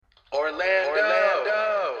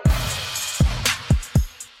Orlando.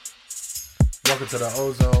 Welcome to the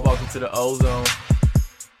Ozone. Welcome to the Ozone.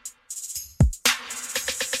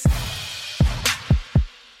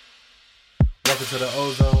 Welcome to the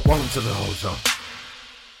Ozone. Welcome to the Ozone.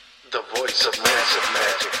 The voice of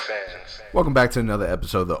Magic fans. Welcome back to another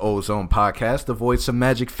episode of the Ozone Podcast, the voice of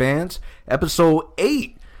Magic fans, episode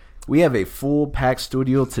 8. We have a full packed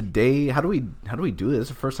studio today. How do we do this? It's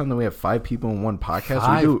the first time that we have 5 people in one podcast.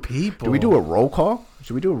 Five people. Do we do a roll call?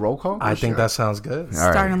 Should we do a roll call? I think that sounds good. All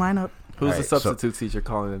right. Starting lineup. Who's All the right, substitute teacher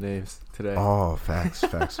calling the names today? Oh, facts.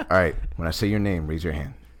 All right. When I say your name, raise your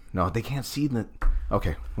hand. No, they can't see the.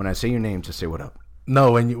 Okay. When I say your name, just say what up.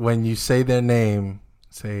 No, when you say their name,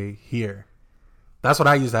 say here. That's what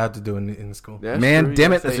I used to have to do in school. That's Man, true.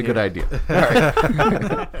 damn You it, that's a say good here. idea. All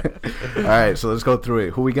right. All right, so let's go through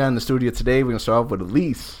it. Who we got in the studio today? We're going to start off with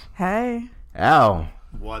Elise, Hey. Al,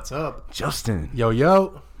 What's up? Justin,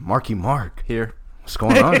 Yo. Marky Mark. Here. What's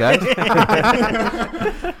going on, guys?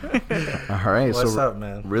 All right, What's so up,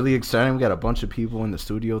 man? really exciting. We got a bunch of people in the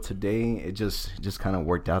studio today. It just kind of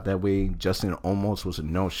worked out that way. Justin almost was a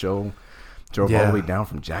no-show. Drove all the way down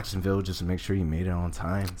from Jacksonville just to make sure he made it on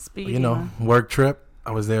time. Speaking You know, work trip.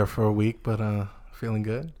 I was there for a week, but feeling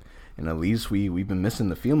good. And at least we've been missing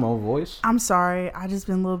the female voice. I'm sorry. I just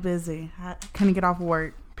been a little busy. I couldn't get off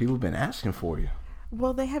work. People have been asking for you.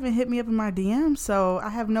 Well, they haven't hit me up in my DM, so I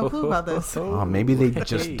have no clue about this. Oh, maybe they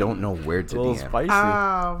just don't know where to A little DM. spicy.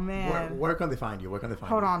 Oh, man. Where can they find you?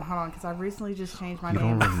 Hold on, because I recently just changed my You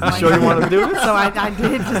name. don't You sure you want to do this? So I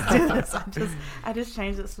did just do this. I just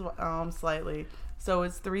changed it slightly. So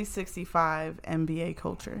it's 365 NBA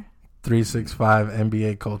culture. 365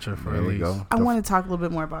 NBA culture for There you Elise. go. I want to talk a little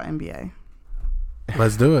bit more about NBA.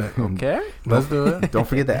 Let's do it. Okay. Let's do it. Don't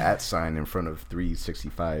forget the @ sign in front of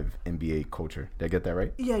 365 NBA culture. Did I get that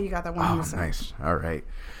right? Yeah, you got that Oh, 100%. nice. All right.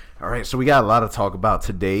 So we got a lot to talk about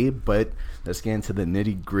today, but let's get into the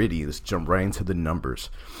nitty gritty. Let's jump right into the numbers.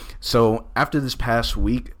 So after this past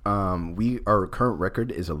week, our current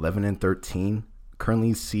record is 11-13.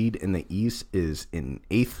 Currently, seed in the East is in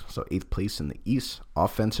 8th, so 8th place in the East.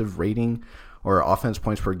 Offensive rating or offense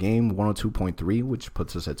points per game, 102.3, which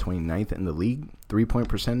puts us at 29th in the league. 3-point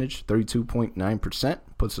percentage, 32.9%,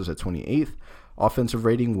 puts us at 28th. Offensive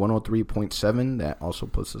rating, 103.7, that also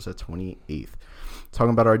puts us at 28th.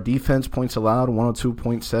 Talking about our defense, points allowed,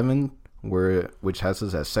 102.7, which has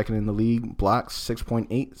us at 2nd in the league. Blocks,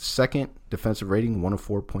 6.8, second. Defensive rating,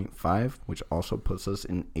 104.5, which also puts us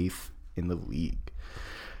in 8th in the league.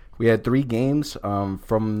 We had 3 games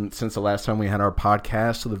since the last time we had our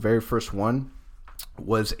podcast. So the very first one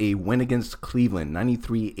was a win against Cleveland,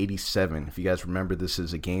 93-87. If you guys remember, this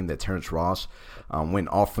is a game that Terrence Ross went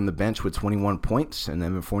off from the bench with 21 points, and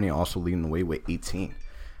Evan Fournier also leading the way with 18.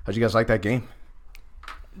 How'd you guys like that game?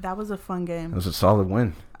 That was a fun game. It was a solid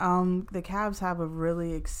win. The Cavs have a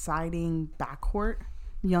really exciting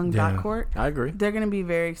young Yeah. backcourt. I agree. They're going to be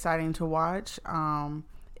very exciting to watch.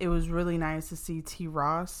 It was really nice to see T.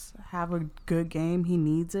 Ross have a good game. He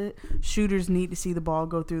needs it. Shooters need to see the ball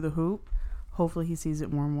go through the hoop. Hopefully he sees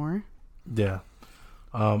it more and more. Yeah.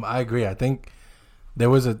 I agree. I think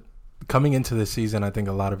coming into the season, I think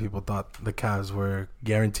a lot of people thought the Cavs were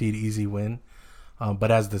guaranteed easy win. But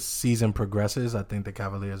as the season progresses, I think the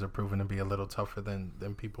Cavaliers are proven to be a little tougher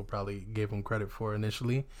than people probably gave them credit for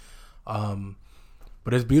initially.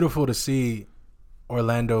 But it's beautiful to see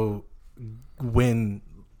Orlando win,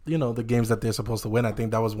 the games that they're supposed to win. I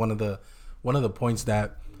think that was one of the points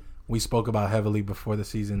that we spoke about heavily before the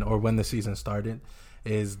season, or when the season started,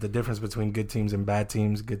 is the difference between good teams and bad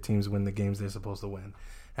teams. Good teams win the games they're supposed to win.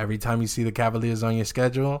 Every time you see the Cavaliers on your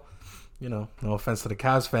schedule, no offense to the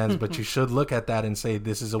Cavs fans, but you should look at that and say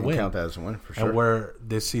this is a win. Count that as a win for sure. And we're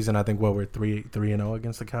this season, I think we're 3-0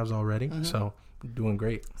 against the Cavs already. Mm-hmm. So doing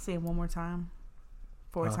great. See him one more time.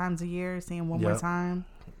 4 times a year. See him one more Yep. time.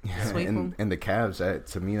 Yeah, Sweep 'em. and the Cavs,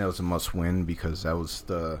 to me, that was a must-win because that was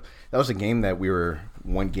a game that we were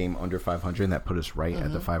one game under 500, and that put us right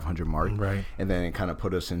at the 500 mark. Right. And then it kind of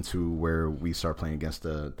put us into where we start playing against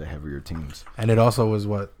the heavier teams. And it also was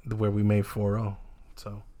where we made 4-0.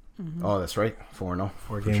 So Oh, that's right, 4-0.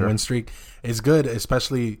 4-game win streak. It's good,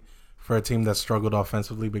 especially for a team that struggled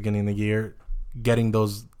offensively beginning of the year, getting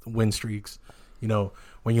those win streaks.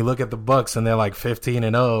 When you look at the Bucks and they're like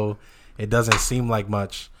 15-0, it doesn't seem like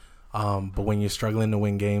much. But when you're struggling to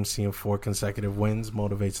win games, seeing 4 consecutive wins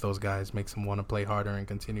motivates those guys, makes them want to play harder and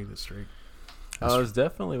continue the streak. It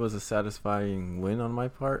definitely was a satisfying win on my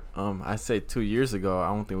part. I say 2 years ago, I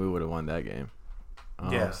don't think we would have won that game.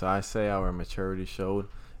 So I say our maturity showed.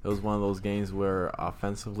 It was one of those games where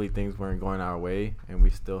offensively things weren't going our way, and we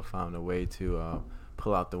still found a way to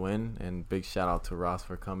pull out the win. And big shout out to Ross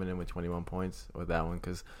for coming in with 21 points with that one,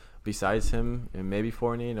 because besides him and maybe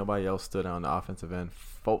Fournier, nobody else stood on the offensive end.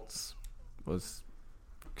 Fultz was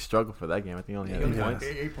struggled for that game. I think he only had 8 points.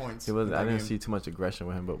 8 points. I didn't see too much aggression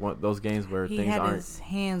with him, but those games where he things had aren't. his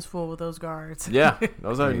hands full with those guards. Yeah,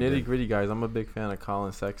 those are Yeah, he did. nitty gritty guys. I'm a big fan of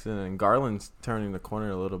Colin Sexton, and Garland's turning the corner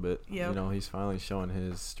a little bit. Yep. You know, he's finally showing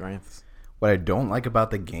his strengths. What I don't like about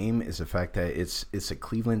the game is the fact that it's a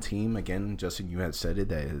Cleveland team. Again, Justin, you had said it,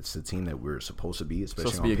 that it's the team that we're supposed to be,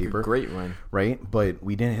 especially Supposed to be on paper. a great win. Right? But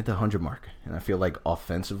we didn't hit the 100 mark. And I feel like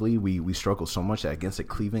offensively, we struggled so much that against the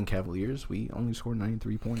Cleveland Cavaliers, we only scored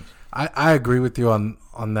 93 points. I agree with you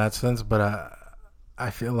on that sense, but I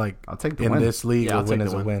feel like I'll take the in win. this league, Yeah, I'll a win take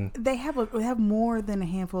is the a win. They have more than a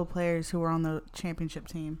handful of players who are on the championship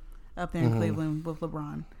team up there in Cleveland with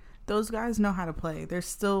LeBron. Those guys know how to play. They're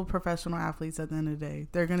still professional athletes at the end of the day.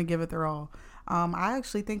 They're going to give it their all. I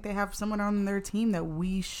actually think they have someone on their team that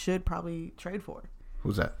we should probably trade for.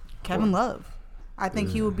 Who's that? Kevin Love. I think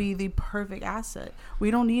he would be the perfect asset.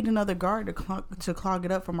 We don't need another guard to clog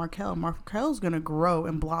it up for Markelle. Markelle's going to grow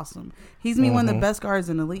and blossom. He's going to be one of the best guards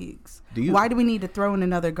in the leagues. Why do we need to throw in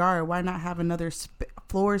another guard? Why not have another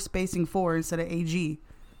floor spacing 4 instead of AG?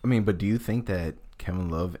 I mean, but do you think that Kevin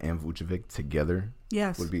Love and Vucevic together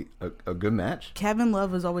Yes. would be a good match? Kevin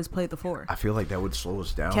Love has always played the 4. I feel like that would slow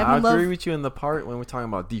us down. Kevin I agree Love- with you in the part when we're talking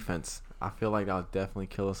about defense. I feel like that'll definitely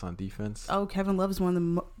kill us on defense. Oh, Kevin Love is one of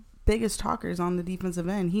the biggest talkers on the defensive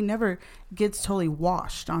end. He never gets totally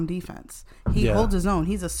washed on defense. He holds his own.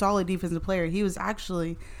 He's a solid defensive player. He was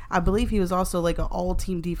actually, I believe he was also like an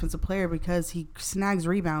all-team defensive player because he snags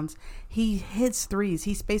rebounds. He hits threes.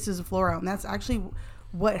 He spaces the floor out. And that's actually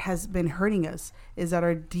what has been hurting us, is that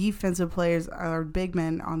our defensive players, our big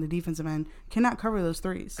men on the defensive end, cannot cover those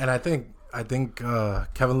threes. And I think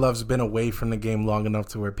Kevin Love's been away from the game long enough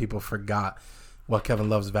to where people forgot what Kevin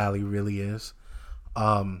Love's value really is.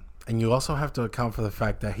 And you also have to account for the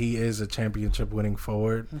fact that he is a championship winning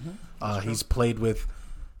forward. He's played with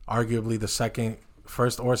arguably the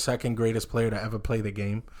first or second greatest player to ever play the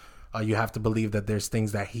game. You have to believe that there's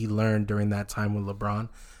things that he learned during that time with LeBron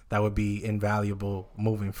that would be invaluable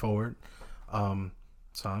moving forward.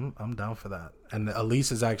 So I'm down for that. And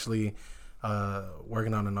Elise is actually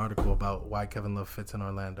working on an article about why Kevin Love fits in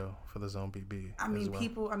Orlando for the Zone BB. I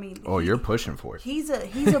mean, Oh, you're pushing for it. He's a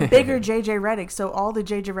bigger JJ Redick. So all the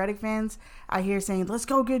JJ Redick fans I hear saying, "Let's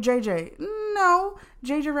go get JJ." No,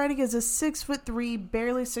 JJ Redick is a 6'3",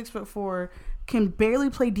 barely 6'4", can barely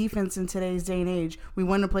play defense in today's day and age. We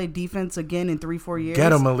want to play defense again in 3-4 years.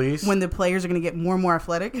 Get him, Elise. When the players are going to get more and more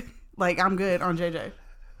athletic. Like, I'm good on JJ.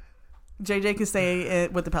 JJ can stay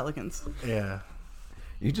with the Pelicans. Yeah.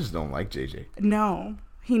 You just don't like JJ. No.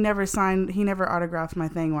 He never autographed my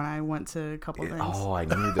thing when I went to a couple things. Oh, I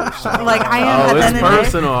knew there was something. Like, I am it's at the end of the day.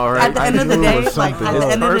 personal, all right. At the end of the knew it day, was like something. at the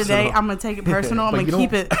end of the day, Personal. I'm gonna take it personal. I'm But gonna you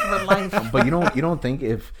keep don't- it for life. But you don't think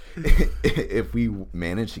if we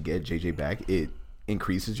manage to get JJ back, it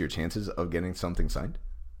increases your chances of getting something signed?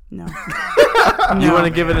 No, You want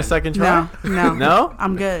to give it a second try? no, No?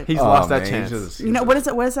 I'm good. He's Oh, lost that man, chance. he's just- You know what is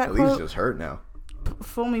it? What is that At least quote? just hurt now.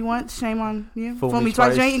 Fool me once, shame on you. Fool Fool me me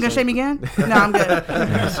twice, you twice, ain't gonna shame me again. No, I'm good.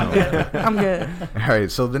 I'm good. All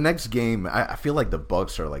right, so the next game, I feel like the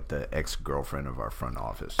Bucks are like the ex-girlfriend of our front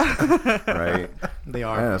office, right? They Yeah,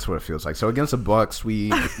 are. that's what it feels like. So against the Bucks, we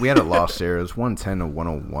had a loss there. It was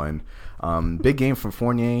 110-101. Big game from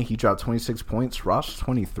Fournier. He dropped 26 points. Ross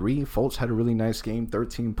 23. Fultz had a really nice game.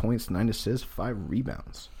 13 points, 9 assists, 5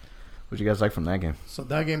 rebounds. What you guys like from that game? So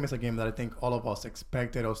that game is a game that I think all of us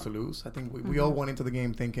expected us to lose. I think we all went into the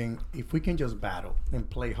game thinking if we can just battle and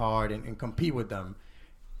play hard and compete with them,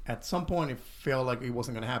 at some point it felt like it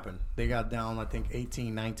wasn't going to happen. They got down, I think,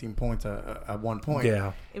 18, 19 points at one point.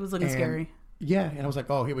 Yeah. It was looking And- scary. Yeah, and I was like,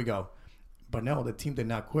 oh, here we go. But no, the team did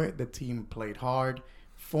not quit. The team played hard.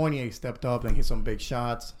 Fournier stepped up and hit some big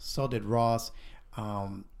shots. So did Ross.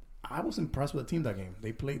 I was impressed with the team that game.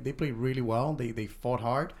 They played really well. They fought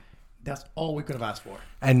hard. That's all we could have asked for.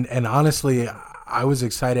 And honestly, I was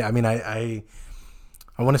excited. I mean, I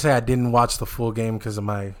want to say I didn't watch the full game because of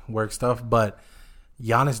my work stuff, but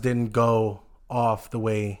Giannis didn't go off the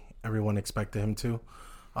way everyone expected him to.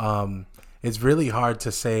 It's really hard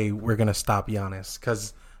to say we're gonna stop Giannis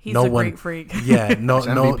because He's a great freak. Yeah,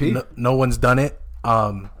 no one's done it.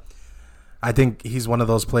 I think he's one of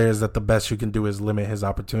those players that the best you can do is limit his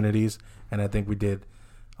opportunities, and I think we did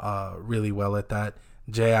really well at that.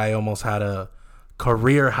 J.I. almost had a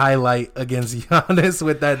career highlight against Giannis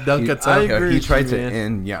with that dunk I attempt. agree He with tried you, to man.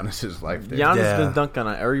 end Giannis's life there. Giannis Yeah. been dunking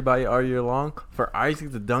on everybody all year long. For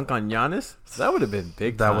Isaac to dunk on Giannis, that would have been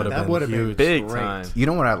big That time. would That have would've been been huge. big great. time. You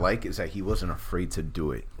know what I like is that he wasn't afraid to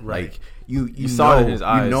do it. Right. Like you saw know, it in his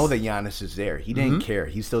eyes. You know that Giannis is there. He didn't care.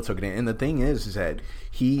 He still took it in. And the thing is that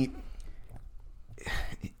Giannis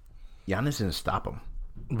didn't stop him.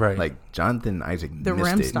 Right. Like Jonathan Isaac The missed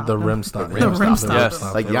rim it. stopped the him. rim stop. The rim rim stopped stopped Yes.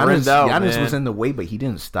 him. Like It Giannis, rimmed out, Giannis man. was in the way, but he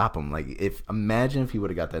didn't stop him. Like imagine if he would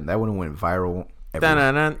have got that, that would have went viral. everywhere.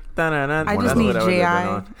 Dun-dun-dun, dun-dun-dun. I One just of need those. That's what I Ji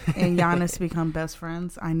would've been on. and Giannis to become best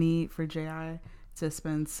friends. I need for Ji to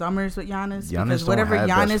spend summers with Giannis, Giannis because don't whatever have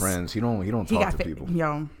Giannis, best friends. He don't he talk got to people.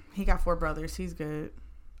 he got 4 brothers. He's good.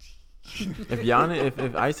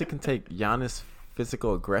 If Isaac can take Giannis'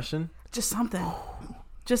 physical aggression, Just something,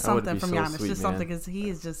 That would be from so Giannis. sweet, Just man. something, because he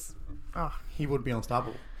is just. Oh. He would be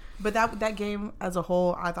unstoppable. But that game as a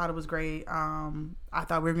whole, I thought it was great. I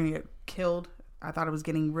thought we were gonna get killed. I thought it was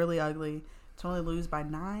getting really ugly. To only lose by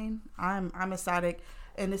 9, I'm ecstatic,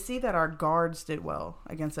 and to see that our guards did well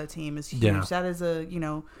against that team is huge. Yeah. That is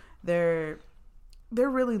they're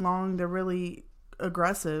really long. They're really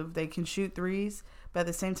aggressive. They can shoot threes, but at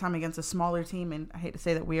the same time against a smaller team, and I hate to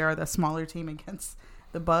say that we are the smaller team against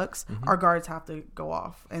the Bucks, our guards have to go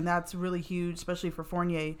off, and that's really huge, especially for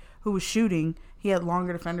Fournier, who was shooting. He had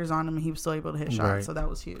longer defenders on him, and he was still able to hit shots, Right. so that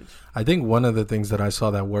was huge. I think one of the things that I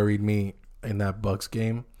saw that worried me in that Bucks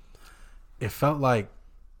game, it felt like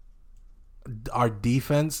our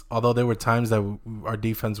defense, although there were times that our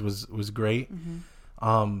defense was great,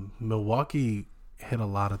 Milwaukee hit a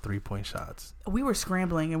lot of 3-point shots. We were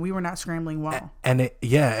scrambling, and we were not scrambling well. And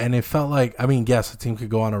it felt like, I mean, yes, a team could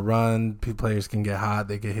go on a run. Players can get hot.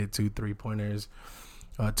 They could hit 2 3-pointers,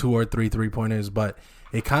 2 or 3 3-pointers. But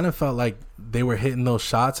it kind of felt like they were hitting those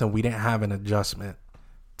shots, and we didn't have an adjustment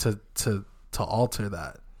to alter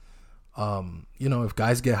that. If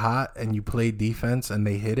guys get hot and you play defense and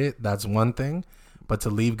they hit it, that's one thing. But to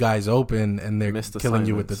leave guys open and they're Missed killing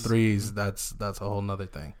you with the assignments. threes, that's a whole nother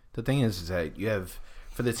thing. The thing is that you have,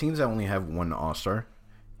 for the teams that only have one All-Star,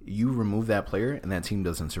 you remove that player and that team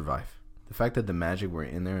doesn't survive. The fact that the Magic were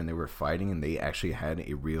in there and they were fighting and they actually had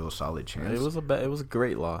a real solid chance. it was a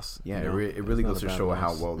great loss. Yeah, you know? it really It's goes to not a show bad how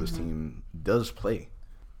loss. well this team does play.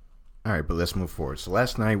 All right, but let's move forward. So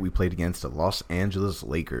last night we played against the Los Angeles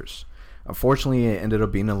Lakers. Unfortunately, it ended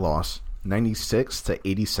up being a loss,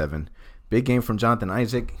 96-87. Big game from Jonathan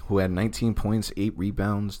Isaac, who had 19 points, 8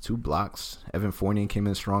 rebounds, 2 blocks. Evan Fournier came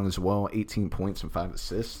in strong as well, 18 points and 5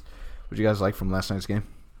 assists. What do you guys like from last night's game?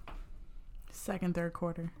 Second, third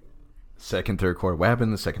quarter. Second, third quarter. What happened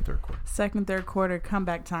in the second, third quarter? Second, third quarter,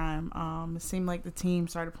 comeback time. It seemed like the team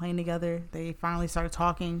started playing together. They finally started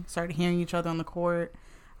talking, started hearing each other on the court,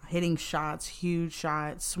 hitting shots, huge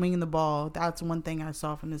shots, swinging the ball. That's one thing I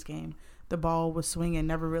saw from this game. The ball was swinging,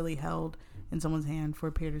 never really held in someone's hand for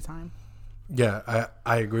a period of time. Yeah,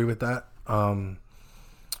 I agree with that.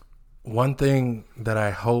 One thing that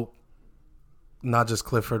I hope not just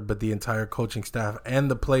Clifford, but the entire coaching staff and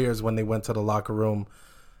the players when they went to the locker room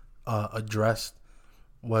addressed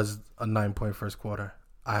was a 9-point first quarter.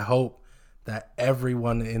 I hope that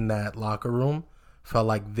everyone in that locker room felt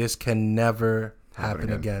like this can never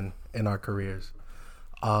happen again in our careers.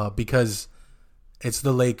 Because it's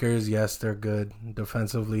the Lakers. Yes, they're good.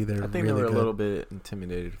 Defensively, they're I think really they were good. a little bit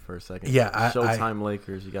intimidated for a second. Yeah, Showtime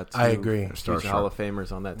Lakers. You got two I agree. future Hall of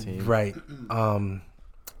Famers on that team. Right.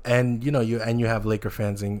 And you have Laker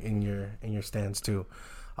fans in your stands too.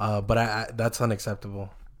 But I that's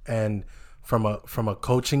unacceptable. And from a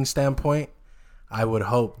coaching standpoint, I would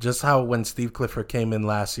hope, just how when Steve Clifford came in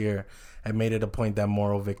last year and made it a point that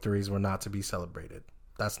moral victories were not to be celebrated.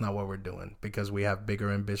 That's not what we're doing, because we have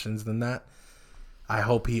bigger ambitions than that. I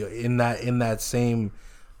hope he in that same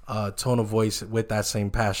tone of voice, with that same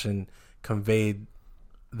passion, conveyed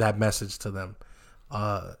that message to them.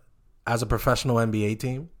 As a professional NBA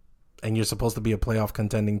team, and you're supposed to be a playoff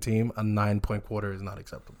contending team, a 9-point quarter is not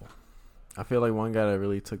acceptable. I feel like one guy that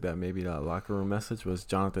really took that locker room message was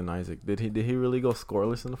Jonathan Isaac. Did he really go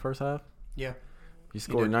scoreless in the first half? Yeah. He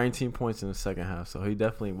scored did. 19 points in the second half, so he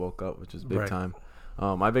definitely woke up, which is big Right. time.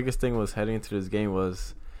 My biggest thing was heading into this game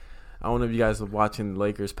was, I don't know if you guys were watching the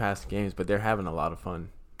Lakers past games, but they're having a lot of fun.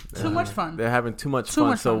 Too much fun. They're having too much Too fun.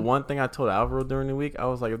 much So fun. one thing I told Alvaro during the week, I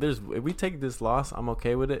was like, if we take this loss, I'm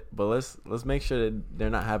okay with it. But let's make sure that they're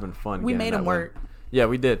not having fun. We getting made that them win. work. Yeah,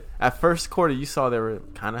 we did. At first quarter, you saw they were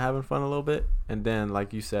kind of having fun a little bit, and then,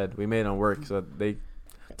 like you said, we made them work. So they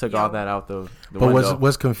took all that out the But window.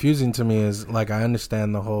 what's confusing to me is, like, I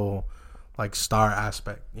understand the whole, like, star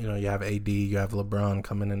aspect. You have AD, you have LeBron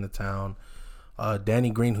coming into town. Danny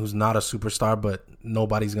Green, who's not a superstar, but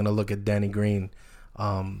nobody's gonna look at Danny Green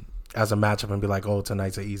as a matchup and be like, "Oh,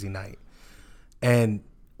 tonight's an easy night." And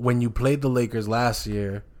when you played the Lakers last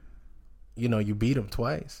year, you beat them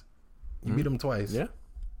twice. You beat them twice. Yeah.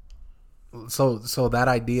 So that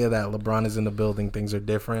idea that LeBron is in the building, things are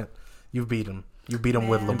different. You beat him. You beat him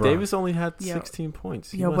with Man. LeBron. Davis only had Yo. 16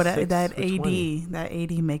 points. He Yo, went but 6 that for 20.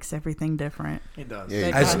 AD makes everything different. It does.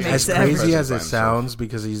 Yeah, That as guy as makes crazy everything. as by it himself. sounds,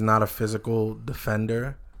 because he's not a physical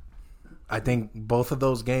defender, I think both of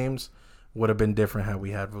those games would have been different had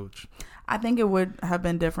we had Vooch. I think it would have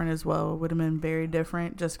been different as well. It would have been very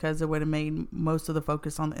different just because it would have made most of the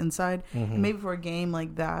focus on the inside. And maybe for a game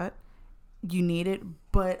like that, you need it.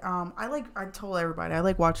 But I told everybody, I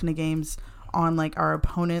like watching the games on like our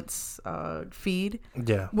opponent's feed.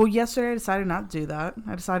 Yeah. Well, yesterday I decided not to do that.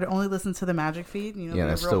 I decided to only listen to the Magic feed. Yeah, be a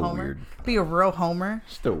that's real still homer. weird. Be a real homer.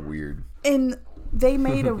 Still weird. And they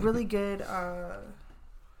made a really good,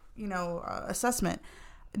 assessment.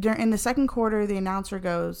 In the second quarter, the announcer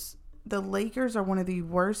goes, the Lakers are one of the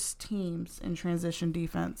worst teams in transition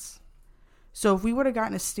defense. So if we would have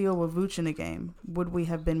gotten a steal with Vooch in the game, would we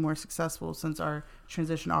have been more successful since our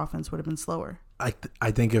transition offense would have been slower?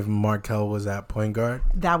 I think if Markel was at point guard,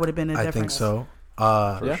 That would have been a difference. I think so.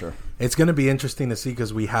 For Yeah. sure. It's going to be interesting to see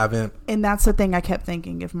because we haven't. And that's the thing I kept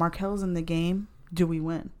thinking. If Markel's in the game, do we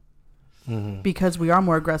win? Because we are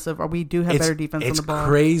more aggressive, or we do have better defense on the ball. It's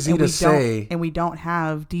crazy and to we say. and we don't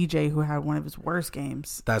have DJ, who had one of his worst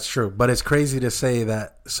games. That's true. But it's crazy to say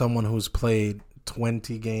that someone who's played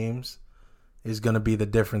 20 games is going to be the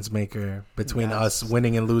difference maker between us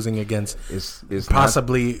winning and losing against It's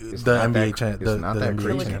possibly it's the not NBA that- champ. it's The not that NBA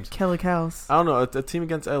crazy. champs. Killer cows. I don't know. A team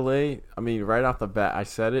against LA, I mean, right off the bat, I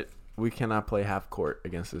said it. We cannot play half court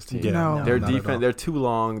against this team. Yeah, No. Their not at all. defense, they're too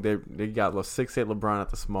long. They got 6'8" LeBron at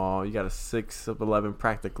the small. You got a 6'11"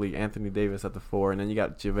 practically Anthony Davis at the 4, and then you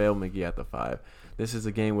got JaVale McGee at the 5. This is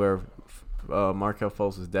a game where Markelle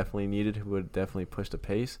Fultz is definitely needed, who would definitely push the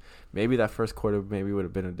pace. Maybe that first quarter maybe would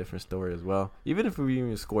have been a different story as well. Even if we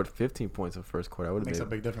even scored 15 points in the first quarter, I would Makes a have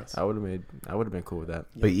big difference. I would have been cool with that.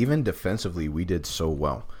 But even defensively, we did so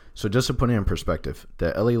well. So just to put it in perspective,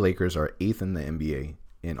 the LA Lakers are 8th in the NBA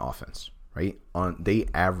in offense, right? They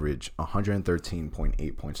average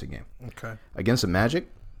 113.8 points a game. Okay. Against the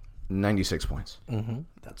Magic, 96 points.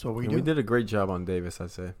 That's what we And do. we did a great job on Davis,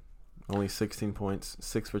 I'd say. Only 16 points,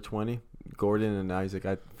 6 for 20. Gordon and Isaac,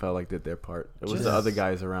 I felt like did their part. It was Just- the other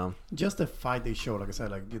guys around. Just the fight they showed, like I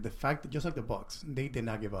said, like the fact that just like the Bucks, they did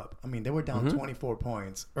not give up. I mean, they were down 24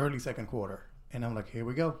 points early second quarter, and I'm like, here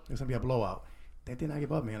we go. It's gonna be a blowout. They did not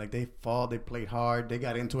give up, man. Like they fought, they played hard, they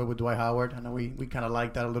got into it with Dwight Howard. I know we kind of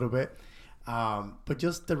liked that a little bit, but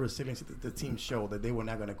just the resilience that the team showed that they were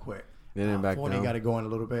not gonna quit. They didn't back Fournier down. got it going a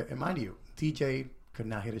little bit, and mind you, DJ could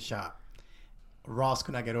not hit a shot. Ross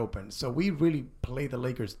could not get open. So we really played the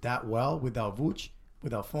Lakers that well without Vooch,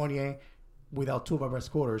 without Fournier, without two of our best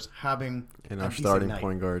scorers having And a our decent starting night.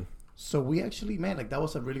 point guard. So we actually, man, like that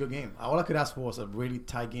was a really good game. All I could ask for was a really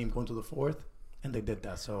tight game going to the fourth, and they did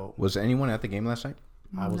that. So Was anyone at the game last night?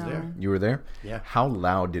 I was No. there. You were there? Yeah. How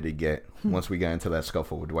loud did it get once we got into that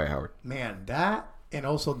scuffle with Dwight Howard? Man, that and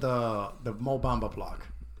also the Mo Bamba block.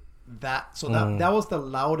 That was the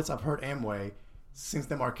loudest I've heard Amway since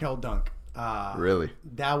the Markel dunk. Really?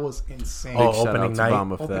 That was insane. Oh, Shout opening out to night.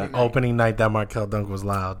 Bamba for Opening that. night. Opening night, that Markel dunk was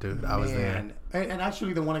loud, dude. I was there. Man. And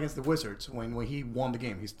actually the one against the Wizards when he won the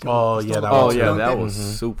game. He stole, Oh, he yeah, stole the that ball, was- Oh, yeah, dunked that it. was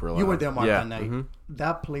super loud. You were there, Mark, yeah. that night. mhm.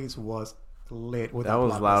 That place was lit. With That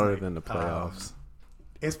was block louder last night. than the playoffs.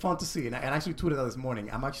 It's fun to see, and I actually tweeted that this morning.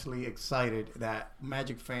 I'm actually excited that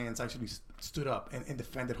Magic fans actually stood up and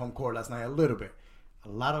defended home court last night a little bit. A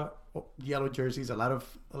lot of yellow jerseys, a lot of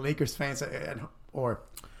Lakers fans, or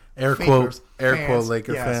Air fakers, quote fans,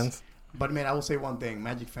 Laker yes. fans. But man, I will say one thing: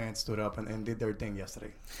 Magic fans stood up and did their thing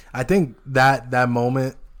yesterday. I think that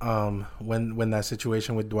moment when that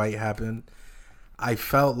situation with Dwight happened, I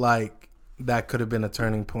felt like that could have been a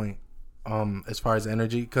turning point as far as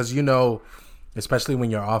energy, because especially when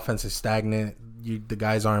your offense is stagnant, the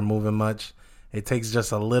guys aren't moving much. It takes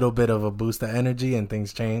just a little bit of a boost of energy and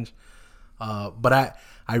things change. But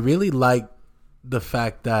I really like the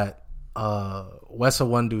fact that Wes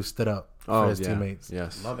Iwundu stood up for his teammates.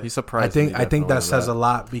 Yes. Love it. He surprised I me think that definitely says with a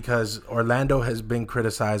lot, because Orlando has been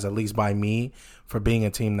criticized, at least by me, for being a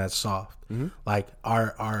team that's soft. Like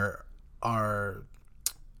our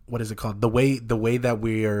what is it called? The way that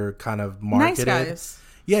we are kind of Nice marketed. guys.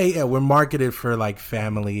 Yeah, we're marketed for like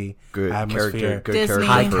family Good atmosphere. character, good Disney. character.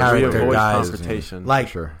 High first. We character avoid guys. confrontation. Like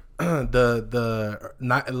Sure. the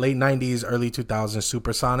late 90s, early 2000s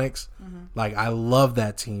Supersonics. Like I love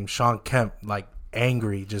that team. Sean Kemp, like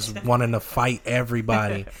angry, just wanting to fight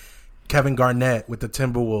everybody. Kevin Garnett with the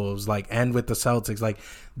Timberwolves, like, and with the Celtics, like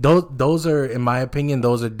those are, in my opinion,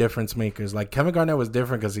 those are difference makers. Like Kevin Garnett was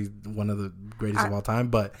different because he's one of the greatest of all time,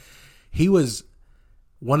 but he was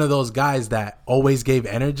one of those guys that always gave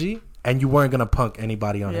energy, and you weren't gonna punk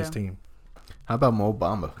anybody on his team. How about Mo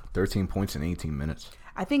Bamba? 13 points in 18 minutes.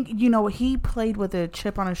 I think, he played with a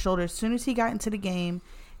chip on his shoulder. As soon as he got into the game,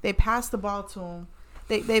 they passed the ball to him.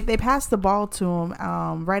 They passed the ball to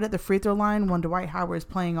him right at the free throw line when Dwight Howard was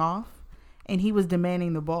playing off. And he was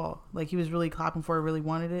demanding the ball. Like, he was really clapping for it, really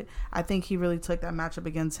wanted it. I think he really took that matchup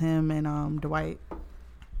against him and Dwight,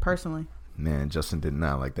 personally. Man, Justin did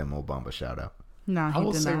not like that Mo Bamba shout-out. No, he I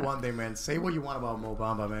will did say not. one thing, man. Say what you want about Mo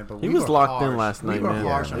Bamba, man, but He we was were locked in harsh. last night, we were man.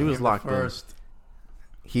 harsh Yeah, on he was him locked the in. first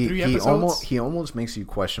He 3 he episodes? almost makes you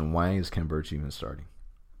question, why is Ken Birch even starting?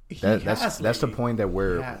 He That's has the lately. point that He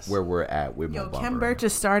where has. we're at with Yo, Mo Bamba. Ken right Birch now.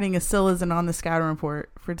 is starting and still isn't on the scouting report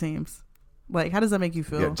for teams. Like, how does that make you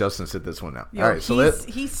feel? Yeah, Justin sit this one out. Yo, All right, so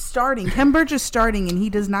he's starting. Ken Birch is starting, and he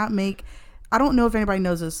does not make. I don't know if anybody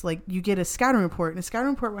knows this. Like, you get a scouting report, and the scouting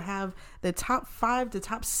report will have the top 5 to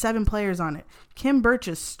top 7 players on it. Ken Birch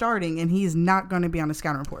is starting, and he's not going to be on the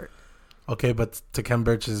scouting report. Okay, but to Ken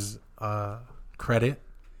Birch's credit,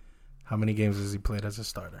 how many games has he played as a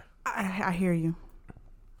starter? I hear you.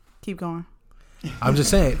 Keep going. I'm just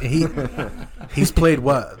saying he's played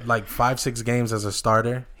what, like 5-6 games as a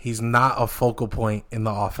starter. He's not a focal point in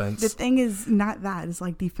the offense. The thing is not that. It's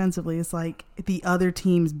like defensively. It's like the other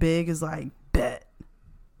team's big is like, bet.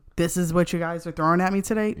 This is what you guys are throwing at me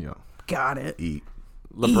today? yeah, Got it. eat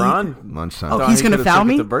LeBron. lunchtime. Oh, Thought he's he going to could've foul took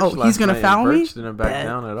it me? to Birch Oh, he's last going to night, foul and me? Birch didn't back Bet.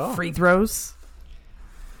 down at all. Free throws.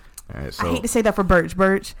 All right, I so hate to say that for Birch.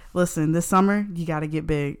 Birch, listen, this summer, you got to get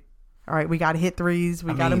big. All right, we got to hit threes.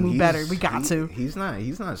 We got to move better. We got to. He's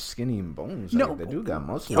not skinny in bones. No. Like, the dude got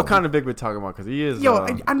muscle. What kind of big we're talking about? Because he is. Yo,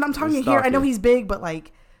 I'm talking he's here. I know stocky. he's big, but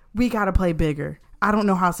like, we got to play bigger. I don't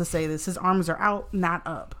know how else to say this. His arms are out, not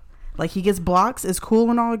up. Like, he gets blocks. It's cool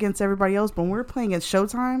and all against everybody else, but when we're playing against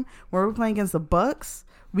Showtime, when we're playing against the Bucks,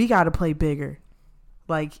 we got to play bigger.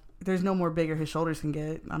 Like, there's no more bigger his shoulders can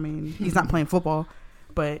get. I mean, he's not playing football,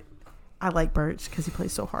 but I like Birch because he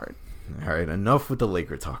plays so hard. All right, enough with the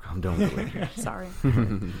Laker talk. I'm done with the Lakers. Sorry.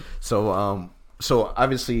 So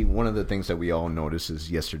obviously one of the things that we all noticed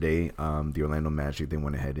is yesterday, the Orlando Magic, they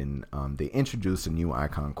went ahead and they introduced a new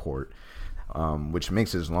Icon court, which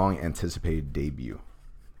makes his long anticipated debut.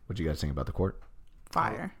 What do you guys think about the court?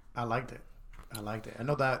 Fire. I liked it. I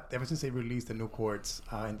know that ever since they released the new courts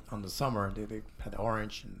on the summer, they had the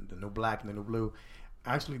orange and the new black and the new blue.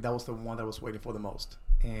 Actually, that was the one that I was waiting for the most.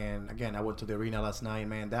 And again, I went to the arena last night.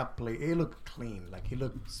 Man, that play, it looked clean. Like, it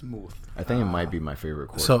looked smooth. I think it might be my favorite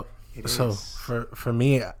court. So It so is. for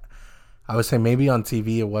me, I would say maybe on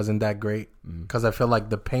TV it wasn't that great because I feel like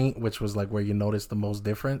the paint, which was like where you noticed the most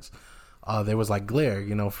difference, there was like glare,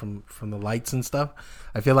 from the lights and stuff.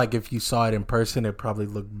 I feel like if you saw it in person, it probably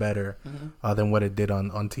looked better than what it did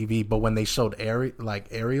on TV. But when they showed aerial An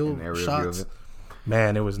aerial view shots, of it.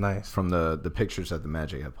 man, it was nice. From the pictures that the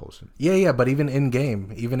Magic had posted. Yeah, but even in game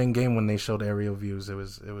when they showed aerial views, it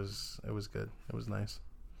was good. It was nice.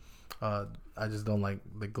 I just don't like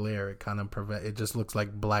the glare. It kind of it just looks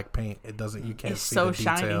like black paint. It doesn't. You can't It's see so the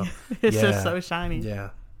detail. shiny. It's Yeah. just so shiny. Yeah.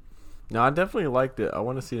 No, I definitely liked it. I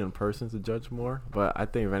want to see it in person to judge more. But I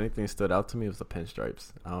think if anything stood out to me, it was the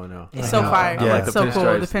pinstripes. I don't know. It's so Yeah. fire. Yeah. It's so cool. The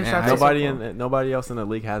pinstripes. Man, are so cool. Nobody else in the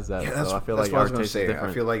league has that. Yeah, so I feel that's like what I our was gonna taste say. is different.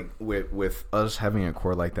 I feel like with us having a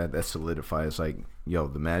core like that solidifies like, yo,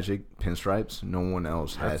 the Magic pinstripes. No one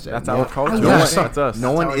else has that. That's no, our culture. Yeah. That's us.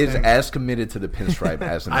 no one our is thing. as committed to the pinstripe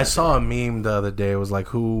as the I Magic. saw a meme the other day. It was like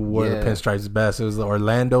who wore Yeah. the pinstripes best. It was the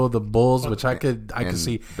Orlando, the Bulls, which I could And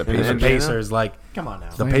see. the And the Pacers. Pacers, like Come on now.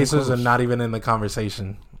 the Not even Pacers are close. not even in the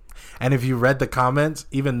conversation. And if you read the comments,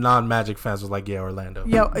 even non-Magic fans was like, "Yeah, Orlando."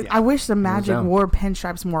 Yo, I wish the Magic down. wore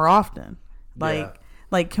pinstripes more often. Yeah.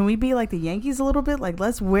 Like, can we be like the Yankees a little bit? Like,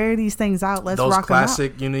 let's wear these things out. Let's Those rock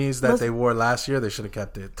classic unis that Let's- they wore last year, they should have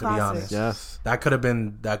kept it. To be Classic. honest, Yes. that could have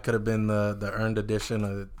been the earned edition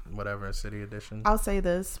or whatever city edition. them out. I'll say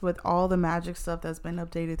this: with all the Magic stuff that's been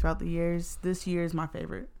updated throughout the years, this year is my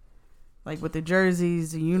favorite. Like with the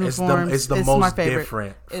jerseys, the uniforms, It's the my most favorite.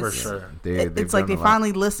 different for It's- sure. They've It's like done they a lot.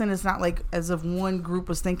 finally listened. It's not like as if one group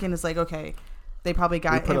was thinking. It's like, okay, they probably We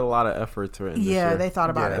got put it. a lot of effort to it. This Yeah, year. they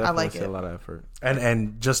thought about Yeah, it. I like Definitely it. A lot of effort.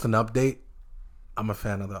 And just an update. I'm a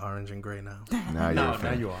fan of the orange and gray now. Now you're a Now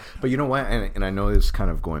fan. you are. But you know what? And I know it's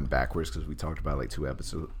kind of going backwards because we talked about like two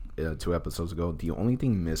episodes ago. The only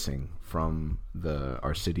thing missing from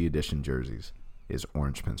our City Edition jerseys is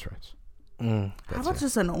orange pinstripes. How about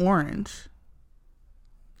just an orange?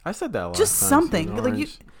 I said that last Just time, something. too, Like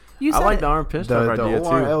orange. you I said like it. the orange pinstripe The idea too.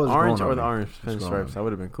 ORL is Orange growing or the on me. orange It's growing on pinstripes. me. I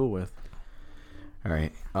would have been cool with. All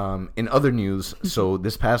right. In other news, so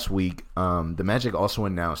this past week, the Magic also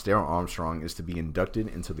announced Darryl Armstrong is to be inducted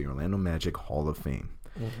into the Orlando Magic Hall of Fame.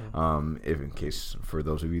 If in case for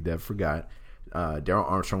those of you that forgot, Darryl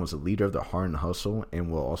Armstrong was a leader of the Hard and Hustle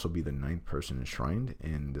and will also be the 9th person enshrined.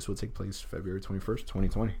 And this will take place February 21st,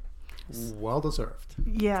 2020. Well deserved.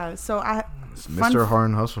 Yeah. So It's Mr. Hard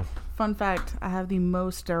and Hustle. Fun fact: I have the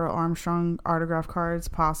most Darryl Armstrong autograph cards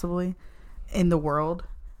possibly in the world.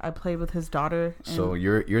 I played with his daughter. And So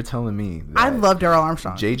you're telling me that I love Darryl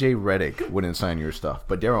Armstrong. JJ Redick wouldn't sign your stuff,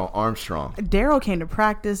 but Darryl Armstrong. Daryl came to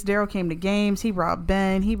practice. Daryl came to games. He brought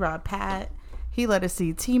Ben. He brought Pat. He let us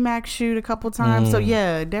see T-Mac shoot a couple times. So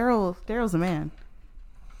yeah, Daryl's a man.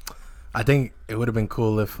 I think it would have been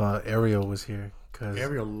cool if Ariel was here because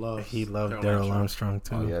Ariel loves. he loved Darryl Armstrong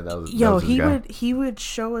too. Oh yeah, that was Yo, his guy. he would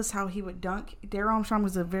show us how he would dunk. Darryl Armstrong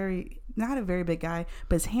was not a very big guy,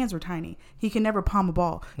 but his hands were tiny. He could never palm a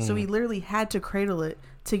ball. So he literally had to cradle it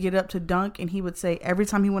to get up to dunk, and he would say every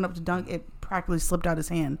time he went up to dunk, it practically slipped out his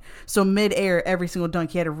hand. So mid-air, every single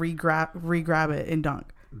dunk, he had to re-grab it and dunk.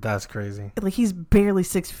 That's crazy. Like, he's barely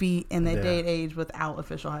 6 feet in that Yeah. day and age without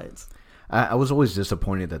official heights. I was always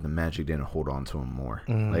disappointed that the Magic didn't hold on to him more.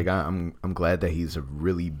 Like I'm glad that he's a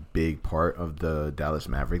really big part of the Dallas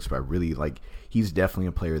Mavericks, but I really he's definitely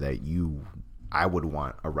a player that I would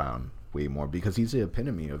want around way more because he's the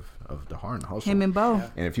epitome of the Hard and Hustle. Him and Bo. Yeah.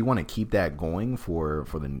 And if you want to keep that going for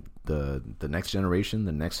the next generation,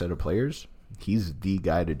 the next set of players, he's the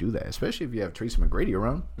guy to do that. Especially if you have Tracy McGrady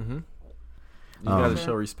around. You gotta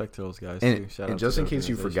show respect to those guys too. And, Shout and out just to in the case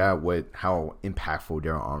you organization. forgot how impactful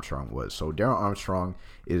Darryl Armstrong was, so Darryl Armstrong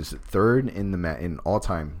is third in all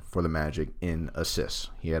time for the Magic in assists.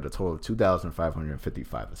 He had a total of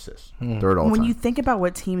 2,555 assists. Third all When time. you think about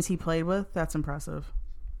what teams he played with, that's impressive.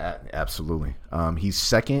 Absolutely. He's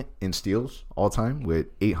second in steals all time with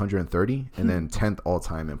 830, and then 10th all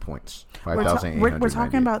time in points, We're 5,898.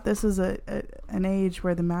 talking about this as an age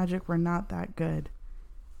where the Magic were not that good.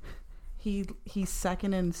 He's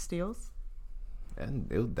second in steals. And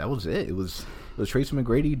that was it. It was Tracy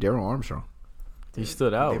McGrady, Darryl Armstrong. He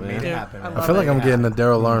stood out, They man. made it Dude, happen. I man. I feel like I'm They getting a made it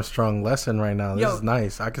Darryl Armstrong lesson right now. This Yo. is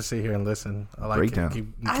nice. I can sit here and listen. I like Breakdown. it. Keep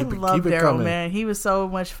I it, love keep it Daryl, coming. man. He was so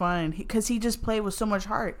much fun because he just played with so much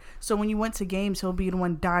heart. So when you went to games, he'll be the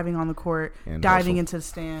one diving on the court, And diving hustle. into the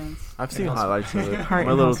stands. I've seen highlights of it. Heart I'm a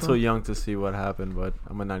and little hustle. too young to see what happened, but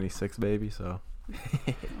I'm a '96 baby, so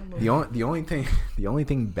The only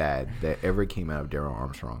thing bad that ever came out of Darryl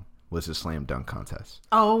Armstrong was the slam dunk contest.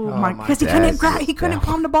 Oh, my! my Because he God. couldn't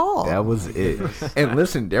palm the ball. That was it. And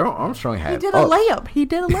listen, Darryl Armstrong had He did a ups. layup. He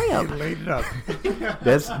did a He layup. laid it up.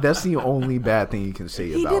 That's the only bad thing you can say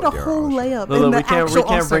He about did a Darryl whole Armstrong. layup. Look, in we the can't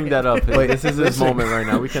actual bring that up. Wait, This is his listen. moment right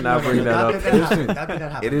now. We cannot bring that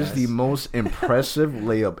up. It is the most impressive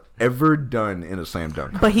layup ever done in a slam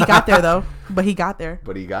dunk. But he got there though. But he got there.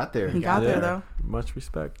 But he got there. He got there Yeah. though. Much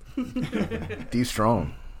respect. D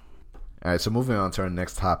strong. All right, so moving on to our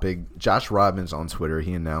next topic. Josh Robbins on Twitter,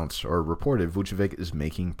 he announced or reported Vucevic is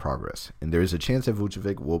making progress, and there is a chance that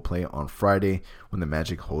Vucevic will play on Friday when the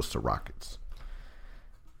Magic host the Rockets.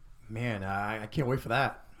 Man, I can't wait for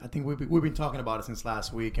that. I think we've been talking about it since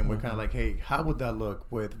last week, and we're kind of like, hey, how would that look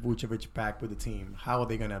with Vucevic back with the team? How are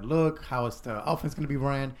they going to look? How is the offense going to be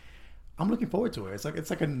ran? I'm looking forward to it. It's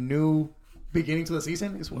like a new beginning to the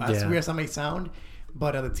season. As weird as that may sound,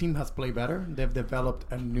 but the team has played better. They've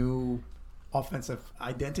developed a new offensive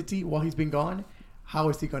identity while he's been gone. How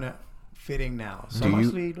is he going to fit in now? So I'm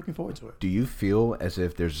actually looking forward to it. Do you feel as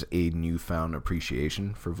if there's a newfound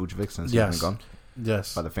appreciation for Vucevic since Yes. he's been gone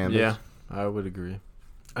Yes. by the fan base? Yeah, I would agree.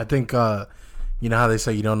 I think you know how they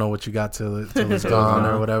say you don't know what you got till it's gone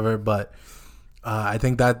or whatever, but I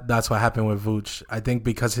think that's what happened with Vooch. I think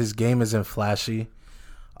because his game isn't flashy,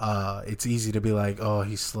 it's easy to be like, oh,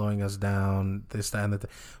 he's slowing us down, this, that, and the thing.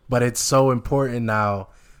 But it's so important now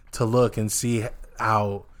to look and see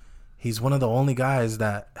how he's one of the only guys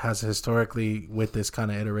that has historically, with this kind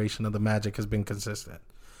of iteration of the Magic, has been consistent.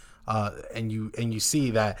 And you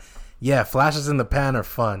see that, yeah, flashes in the pan are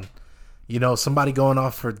fun. You know, somebody going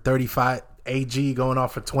off for 35, AG going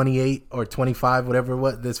off for 28 or 25, whatever it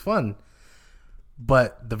was, that's fun.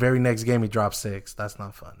 But the very next game he drops 6. That's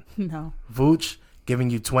not fun. No. Vooch giving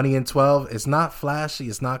you 20 and 12. It's not flashy.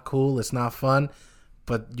 It's not cool. It's not fun.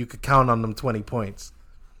 But you could count on them 20 points.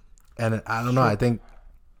 And I don't know. I think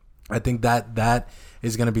that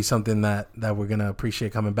is going to be something that we're going to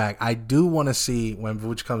appreciate coming back. I do want to see when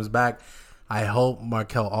Vooch comes back. I hope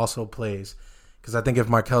Markelle also plays. Because I think if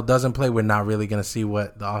Markelle doesn't play, we're not really going to see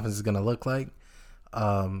what the offense is going to look like.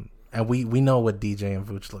 And we know what DJ and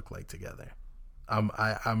Vooch look like together.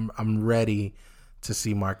 I'm ready to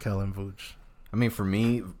see Markel and Vooch. I mean, for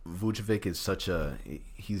me, Vucevic is such a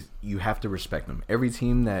you have to respect him. Every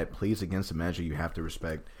team that plays against the Magic, you have to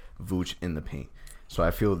respect Vooch in the paint. So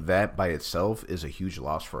I feel that by itself is a huge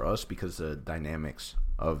loss for us because the dynamics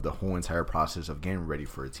of the whole entire process of getting ready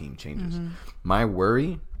for a team changes. My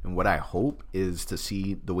worry and what I hope is to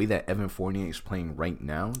see the way that Evan Fournier is playing right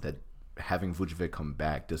now, that having Vucevic come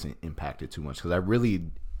back doesn't impact it too much, because I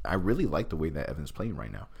really like the way that Evan's playing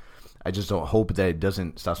right now. I just don't hope that it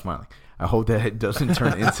doesn't stop smiling. I hope that it doesn't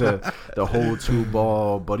turn into the whole two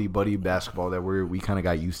ball buddy basketball that we kind of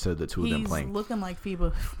got used to the two of them playing. He's looking like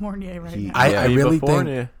FIBA Fournier right now. I really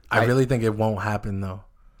Fournier. think it won't happen though.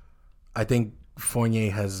 I think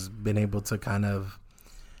Fournier has been able to kind of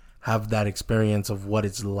have that experience of what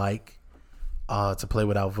it's like to play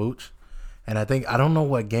without Vooch. And I don't know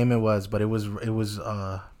what game it was, but it was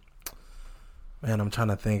man, I'm trying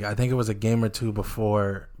to think. I think it was a game or two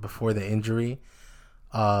before the injury.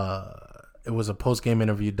 It was a post-game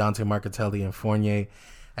interview, Dante Marcatelli and Fournier,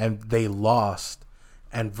 and they lost.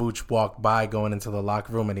 And Vooch walked by going into the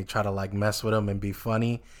locker room, and he tried to like mess with him and be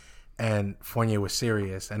funny. And Fournier was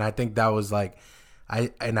serious. And I think that was like, I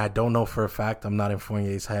don't know for a fact, I'm not in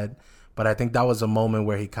Fournier's head, but I think that was a moment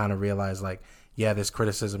where he kind of realized like, yeah, this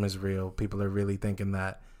criticism is real. People are really thinking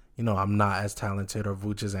that, you know, I'm not as talented or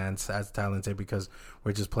Vooch isn't as talented because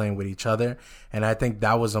we're just playing with each other. And I think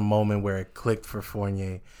that was a moment where it clicked for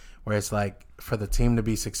Fournier, where it's like, for the team to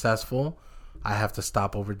be successful, I have to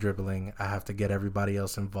stop over dribbling. I have to get everybody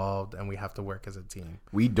else involved, and we have to work as a team.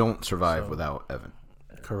 We don't survive without Evan.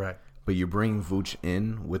 Correct. But you bring Vooch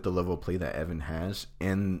in with the level of play that Evan has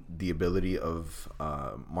and the ability of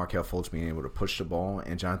Markelle Fultz being able to push the ball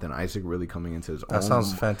and Jonathan Isaac really coming into his own. That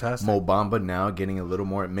sounds fantastic. Mo Bamba now getting a little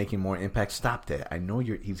more, making more impact. Stop that. I know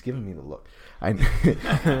he's giving me the look.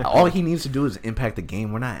 All he needs to do is impact the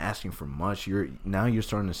game. We're not asking for much. You're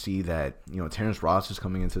starting to see that, you know, Terrence Ross is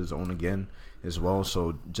coming into his own again as well.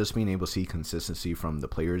 So just being able to see consistency from the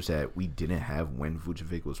players that we didn't have when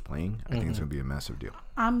Vucevic was playing, I think it's going to be a massive deal.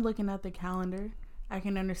 I'm looking at the calendar. I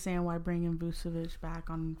can understand why bringing Vucevic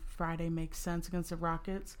back on Friday makes sense against the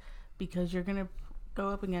Rockets, because you're going to go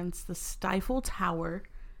up against the Stifle Tower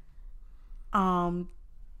 4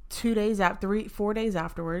 days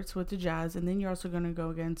afterwards with the Jazz, and then you're also going to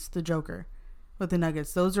go against the Joker with the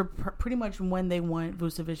Nuggets. Those are pretty much when they want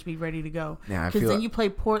Vucevic to be ready to go. Because then you play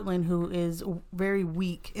Portland, who is very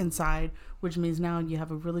weak inside, which means now you have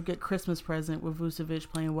a really good Christmas present with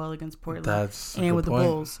Vucevic playing well against Portland. That's and with point. The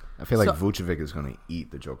Bulls. I feel like Vucevic is going to eat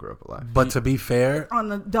the Joker up alive. But to be fair,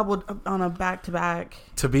 on a back-to-back.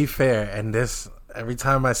 To be fair, and this, every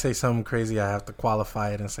time I say something crazy, I have to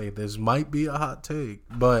qualify it and say this might be a hot take.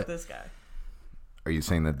 But This guy. Are you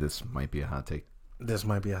saying that this might be a hot take? This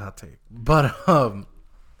might be a hot take. But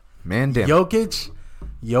man, damn.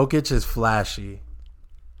 Jokic is flashy.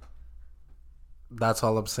 That's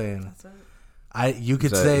all I'm saying. That's it. You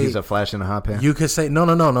could say he's a flash in a hot pan. You could say no.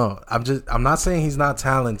 I'm not saying he's not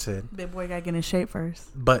talented. Big boy got to get in shape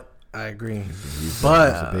first. But I agree. He's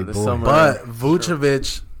But a big boy. but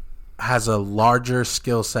Vucevic has a larger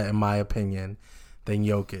skill set, in my opinion, than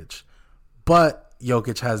Jokic. But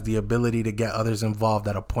Jokic has the ability to get others involved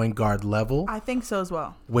at a point guard level. I think so as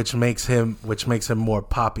well. Which makes him more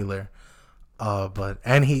popular. I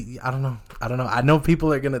don't know. I know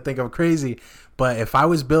people are gonna think I'm crazy, but if I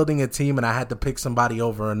was building a team and I had to pick somebody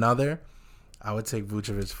over another, I would take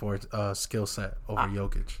Vucevic for skill set over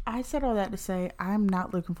Jokic. I said all that to say I'm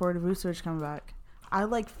not looking forward to Vucevic coming back. I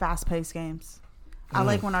like fast-paced games. I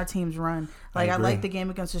like when our teams run. Like I like the game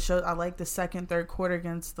against the show. I like the second, third quarter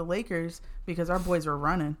against the Lakers because our boys were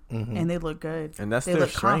running and they look good. And that's they their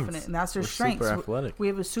look strengths. confident, and that's their We're strengths. super athletic. We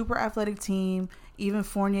have a super athletic team. Even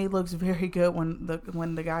Fournier looks very good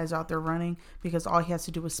when the guy's out there running because all he has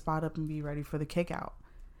to do is spot up and be ready for the kick out.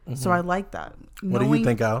 So I like that. What do you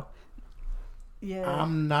think, Al? Yeah,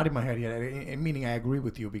 I'm not in my head yet. Meaning I agree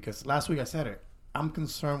with you because last week I said it. I'm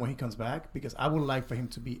concerned when he comes back because I would like for him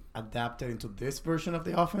to be adapted into this version of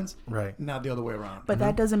the offense, Right. not the other way around. but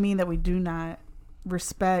that doesn't mean that we do not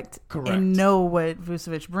respect Correct. and know what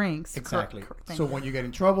Vucevic brings. Exactly. Thank So you. when you get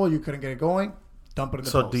in trouble, you couldn't get it going, dump it in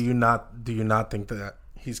the So post. do you not think that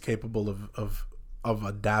he's capable of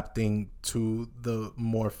adapting to the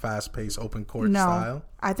more fast paced open court style?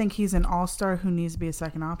 I think he's an all-star who needs to be a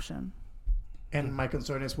second option. And my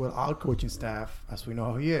concern is with our coaching staff, as we know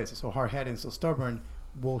how he is, so hard-headed and so stubborn,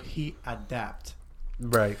 will he adapt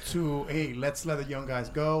Right. to, hey, let's let the young guys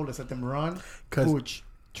go, let's let them run, coach,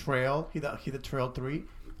 trail, hit a trail three,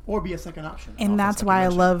 or be a second option? And that's offensive why I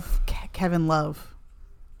dimension. love Kevin Love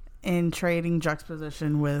in trading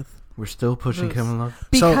juxtaposition with We're still pushing Boost. Kevin Love.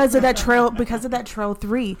 because of that trail. Because of that trail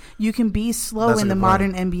 3, you can be slow That's a in the good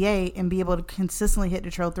modern NBA and be able to consistently hit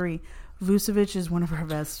the trail 3. Vucevic is one of our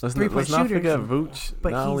best Let's three-point not shooters. forget Vooch.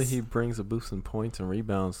 But Not only he's- he brings a boost in points and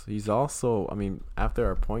rebounds, he's also, I mean, after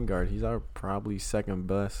our point guard, he's our probably second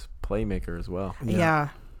best playmaker as well. Yeah.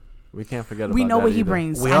 We can't forget about We know that what he either.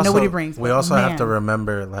 brings. I know what he brings. We but also have to man,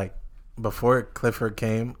 remember, like, before Clifford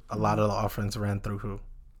came, a lot of the offense ran through who?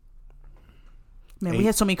 man, we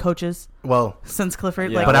had so many coaches Well, since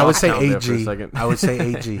Clifford. Yeah, like, but I would say count there for a AG. second. I would say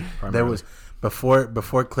AG. There Primarily. was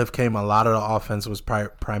before Cliff came, a lot of the offense was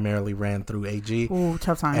primarily ran through AG. ooh,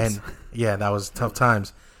 tough times. And yeah, that was tough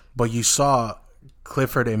times. But you saw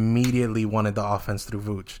Clifford immediately wanted the offense through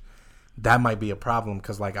Vooch. That might be a problem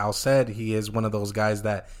because, like Al said, he is one of those guys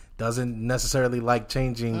that doesn't necessarily like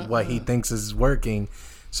changing what he thinks is working.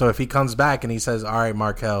 So if he comes back and he says, "All right,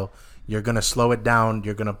 Markel, you're gonna slow it down.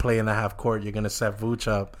 You're gonna play in the half court. You're gonna set Vooch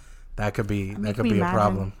up," that could be can a we imagine?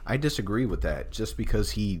 problem. I disagree with that. Just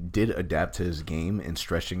because he did adapt to his game and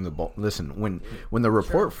stretching the ball. Listen, when the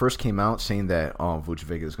report first came out saying that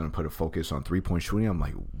Vucevic is going to put a focus on 3-point shooting, I'm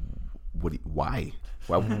like, what? Why?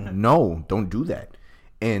 No, don't do that.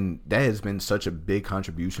 And that has been such a big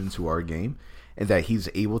contribution to our game, and that he's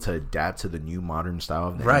able to adapt to the new modern style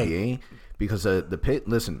of the Right. NBA. Because the pit.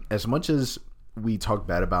 Listen, as much as we talk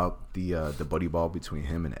bad about the buddy ball between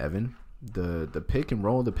him and Evan, the pick and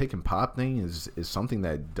roll, the pick and pop thing is something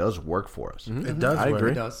that does work for us. It does. I work.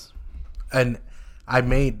 agree. It does. And I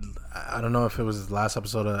don't know if it was the last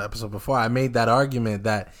episode or the episode before, I made that argument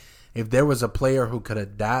that if there was a player who could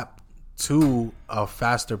adapt to a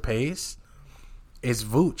faster pace, it's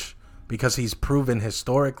Vooch. Because he's proven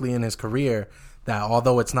historically in his career that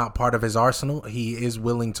although it's not part of his arsenal, he is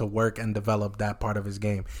willing to work and develop that part of his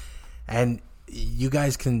game. And you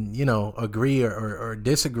guys can, agree or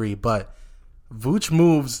disagree, but Vooch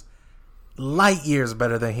moves light years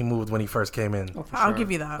better than he moved when he first came in. Oh, for I'll sure.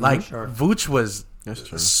 give you that. Like sure. Vooch was That's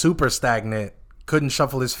true. super stagnant, couldn't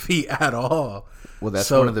shuffle his feet at all. Well, that's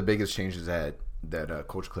So- one of the biggest changes that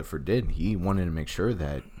Coach Clifford did. He wanted to make sure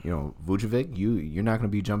that Vucevic, you're not going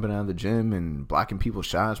to be jumping out of the gym and blocking people's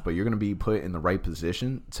shots, but you're going to be put in the right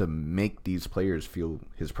position to make these players feel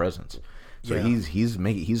his presence. So Yeah.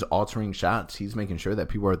 he's altering shots. He's making sure that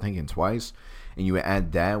people are thinking twice. And you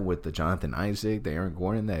add that with the Jonathan Isaac, the Aaron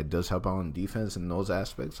Gordon, that does help out on defense in those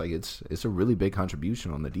aspects. Like it's a really big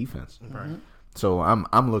contribution on the defense. Right. So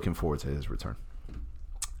I'm looking forward to his return.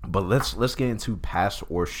 But let's get into pass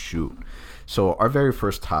or shoot. So our very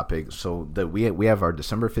first topic, so that we have our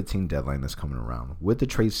December 15 deadline that's coming around. With the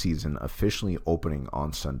trade season officially opening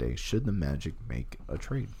on Sunday, should the Magic make a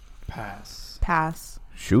trade? Pass. Pass.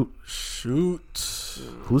 Shoot. Shoot.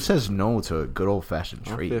 Who says no to a good old fashioned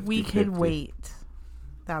I'm trade? 50. We could 50-50. wait.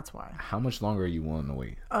 That's why. How much longer are you willing to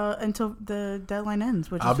wait? Until the deadline ends,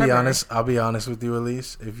 which I'll is be February. honest. I'll be honest with you,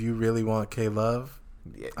 Elise. If you really want K Love,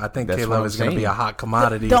 I think That's K what I'm Love is going to be saying. a hot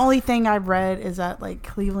commodity. The only thing I've read is that like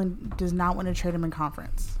Cleveland does not want to trade him in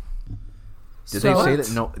conference. Did So- they say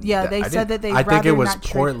that? No. Yeah, they I said didn't- that they. I think it rather was not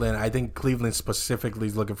trade- Portland. I think Cleveland specifically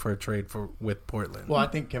is looking for a trade with Portland. Well, I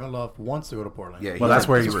think Kevin Love wants to go to Portland. Yeah, Well, that's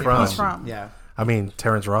where he's he's from. He's from. Yeah. I mean,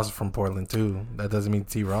 Terrence Ross is from Portland too. That doesn't mean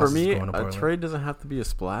T. Ross For is me, going to a Portland. trade doesn't have to be a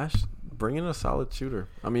splash. Bring in a solid shooter.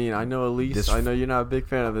 I mean, I know Elise. This- I know you're not a big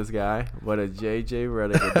fan of this guy, but a JJ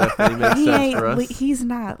Redick would definitely make He sense for us. ain't. He's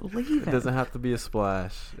not leaving. It doesn't have to be a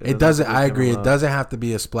splash. It doesn't. have to I be agree. It Kevin Love. doesn't have to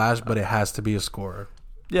be a splash, but it has to be a scorer.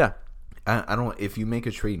 Yeah. I don't. If you make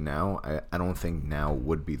a trade now, I don't think now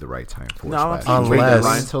would be the right time for No, a I don't splash. think Wait unless-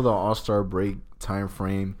 right until the All-Star break time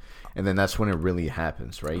frame, and then that's when it really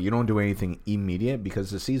happens, right? You don't do anything immediate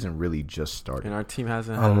because the season really just started. And our team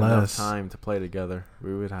hasn't had enough Unless- time to play together.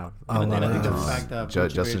 We would have. And I think the Unless- fact that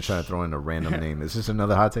Justin trying to throw in a random name. Is this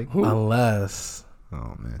another hot take? Unless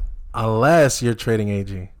Oh man, you're trading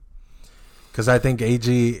AG, because I think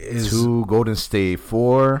AG is to Golden State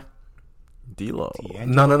for D'Lo.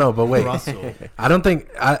 no. But wait, Russell. I don't think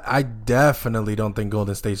I definitely don't think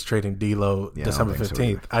Golden State's trading D'Lo Yeah, I don't December think so 15th.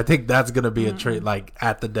 either. I think that's gonna be a trade like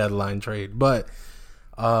at the deadline trade. But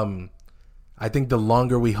I think the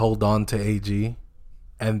longer we hold on to AG,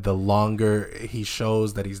 and the longer he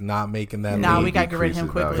shows that he's not making that Nah, leap, we got to get rid of him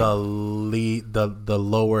decreases quickly. the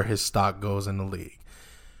lower his stock goes in the league.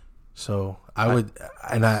 So I would,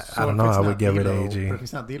 and I So don't if know. it's I not would get rid of D'Lo, AG. But if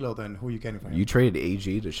it's not D'Lo, then who are you getting for him? you traded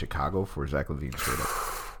AG to Chicago for Zach LaVine straight up.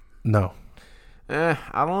 No,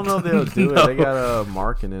 I don't know if they'll do No. it. They got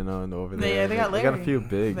marketing on over there. Yeah, they got a Larry. few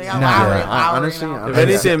bigs. They got Nah, Lowry, yeah, Lowry honestly, now. If And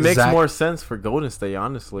anything, it makes Zach- more sense for Golden State,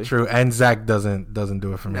 honestly. True, and Zach doesn't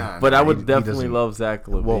do it for me. Nah, But nah, I would he definitely doesn't. love Zach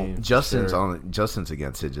LaVine. Well, for Justin's sure. Justin's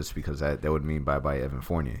against it just because that would mean bye Evan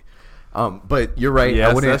Fournier. But you're right.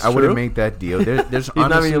 Yes, I wouldn't that's wouldn't true. make that deal. There's He's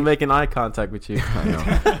not honestly, even making eye contact with you. I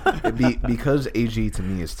know. Because AG to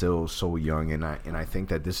me is still so young, and I think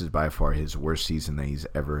that this is by far his worst season that he's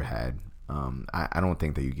ever had. I don't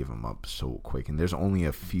think that you give him up so quick, and there's only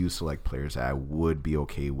a few select players that I would be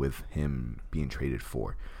okay with him being traded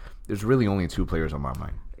for. There's really only two players on my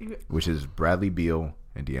mind, which is Bradley Beal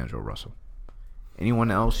and D'Angelo Russell. Anyone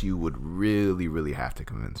else, you would really, really have to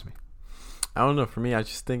convince me. I don't know. For me, I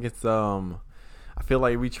just think it's I feel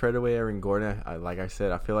like we trade away Aaron Gordon. Like I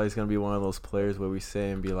said, I feel like he's gonna be one of those players where we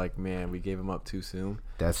say and be like, "Man, we gave him up too soon."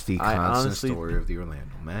 That's the I constant honestly- story of the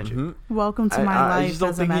Orlando Magic. Mhm. Welcome to I my life just don't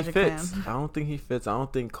as a think he Magic fits. fan. I don't think he fits. I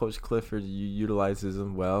don't think Coach Clifford utilizes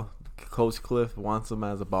him well. Coach Cliff wants him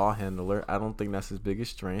as a ball handler. I don't think that's his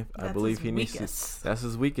biggest strength. I That's believe his he needs weakest. to. That's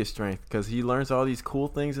his weakest strength because he learns all these cool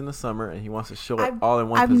things in the summer and he wants to show it I've- all in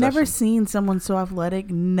one I've possession. never seen someone so athletic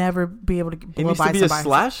never be able to He blow needs by to be somebody. a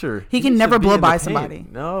slasher. He can needs to never be blow in the by paint. somebody.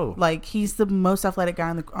 No, Like he's the most athletic guy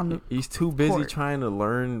on the he's too busy court. trying to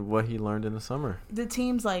learn what he learned in the summer. the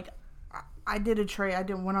teams. Like I did a trade. I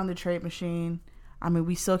did one on the trade machine. I mean,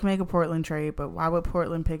 we still can make a Portland trade, but why would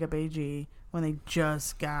Portland pick up AG when they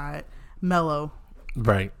just got Melo?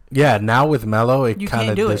 Right. Yeah. Now with Melo, it You kind can't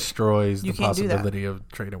of do it. destroys You the can't do that. possibility of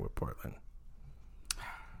trading with Portland.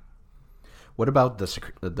 What about the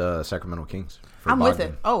Sacramento Kings? for I'm with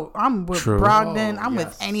Bogdan? it. Oh, I'm with True. Brogdon. Oh, I'm yes.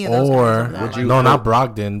 with any of those Or guys. over there. would you- no, not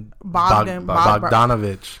Brogdon. Bogdan-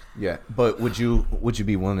 Bogdanovich. Yeah, but would you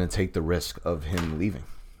be willing to take the risk of him leaving?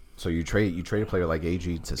 So you trade a player like AG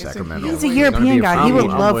to Isn't Sacramento. he- He's a He's European gonna be guy. free He would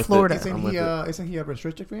agent. love with it. Florida. Isn't I'm with it. isn't he a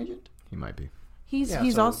restricted free agent? He might be. He's Yeah,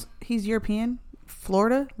 he's so- also he's European.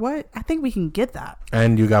 Florida? What? I think we can get that.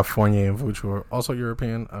 And you got Fournier and Vooch, who are also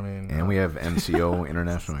European. I mean, And we have MCO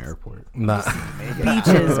International Airport. not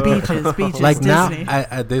Beaches. like now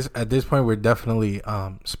Disney. at this point we're definitely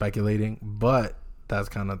speculating, but that's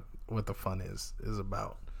kind of what the fun is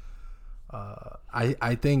about.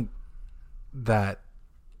 I think that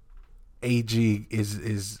AG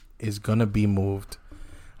is gonna be moved.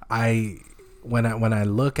 When I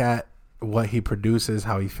look at what he produces,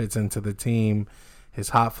 how he fits into the team, his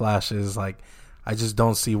hot flashes, like I just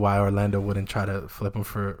don't see why Orlando wouldn't try to flip him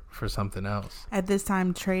for something else. At this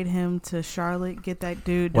time, trade him to Charlotte. Get that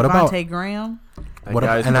dude What about- Devontae Graham. That What-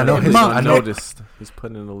 guy's and I know putting his- him I know- unnoticed. He's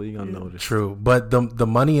putting in the league unnoticed. True, but the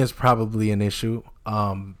money is probably an issue.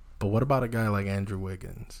 But what about a guy like Andrew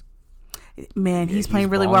Wiggins? Man, he's Yeah, playing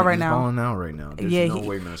really well right he's now. balling out right now. There's Yeah, no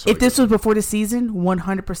way Minnesota if this gets was before the season,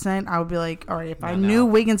 100%, I would be like, all right, if I Not knew now.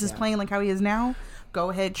 Wiggins is Yeah. playing like how he is now, go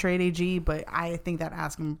ahead, trade AG. But I think that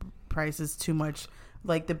asking price is too much.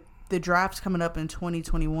 Like the draft's coming up in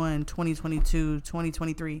 2021, 2022,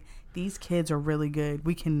 2023. These kids are really good.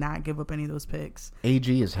 We cannot give up any of those picks.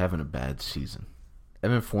 AG is having a bad season.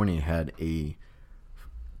 Evan Fournier had a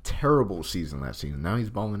terrible season last season. Now he's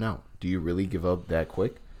balling out. Do you really give up that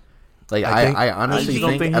quick? Like I think- I I honestly just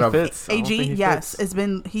don't think out he of fits. I don't think AG, he yes, fits.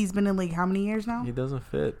 he's been in league how many years now? He doesn't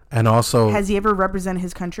fit. And also, Has he ever represented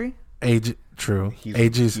his country? AG, true.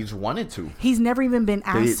 AG's, he's wanted to. He's never even been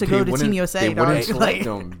asked to go to Team wouldn't- USA. They wouldn't Dog. select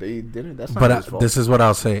Like, him. They didn't. That's not but his fault. this is what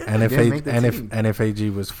I'll say. And if didn't make the team. if AG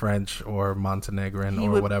was French or Montenegrin He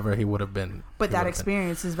or would- whatever, he would have been. but he that would've been.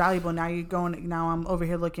 experience is valuable. Now you're going. Now I'm over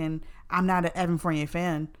here looking. I'm not an Evan Fournier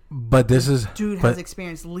fan. But this is Dude but has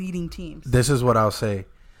experience leading teams. this is what I'll say.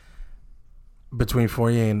 Between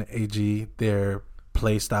Fournier and AG, their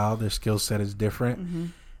play style, their skill set is different. Mm-hmm.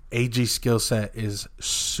 AG's skill set is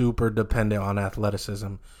super dependent on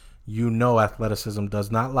athleticism. You know, athleticism does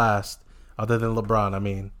not last, other than LeBron. I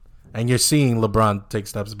mean, and you're seeing LeBron take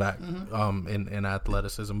steps back in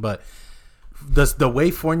athleticism. But the way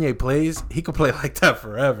Fournier plays, he could play like that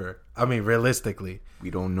forever. I mean, realistically, we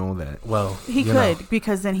don't know that. well, He you could know.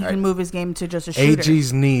 because then he Right. can move his game to just a shooter.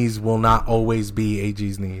 AG's knees will not always be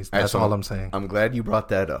AG's knees. All right, That's so all I'm saying. I'm glad you brought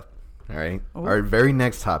that up. All right. Our very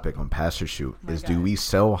next topic on pass or shoot is: do we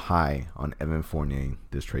sell high on Evan Fournier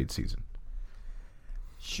this trade season?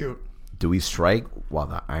 Shoot. Do we strike while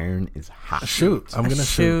the iron is hot? Shoot, I'm gonna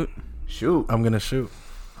shoot. Shoot. I'm gonna shoot.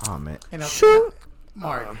 Oh man. And Shoot.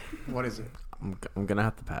 Mark, what is it? I'm gonna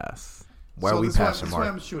have to pass. Why are we this one- passing This is what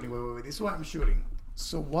Mark? I'm shooting. Wait. This is what I'm shooting.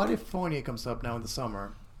 So what if Fournier comes up now in the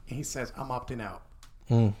summer and he says, I'm opting out?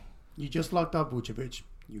 You just locked up Vucevic.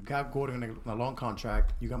 You got Gordon in a long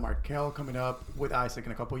contract. You got Markel coming up with Isaac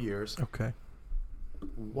in a couple years. Okay.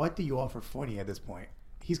 what do you offer Fournier at this point?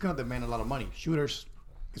 He's going to demand a lot of money. Shooters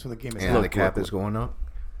is what the game is. And about. the cap is going up.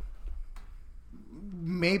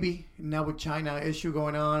 Maybe now with China issue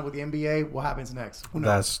going on with the NBA, what happens next? Who knows?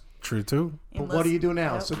 That's true too. But what do you do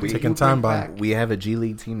now? Yep. So do Taking you time bring bomb. back- We have a G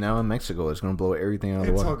League team now in Mexico. It's going to blow everything out of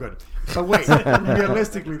the It's all water. good. But wait,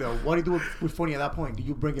 realistically though, what do you do with Fournier at that point? Do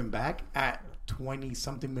you bring him back at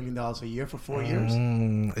 $20-something million a year for 4 years?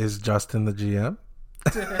 Is Justin the GM?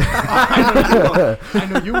 I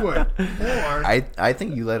know you would. Or I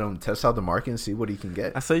think you let him test out the market and see what he can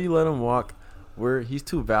get. I say you let him walk. He's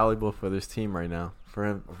too valuable for this team right now.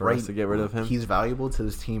 For us to get rid of him. He's valuable to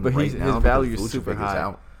this team, But right his now. value because is super Vucevic high.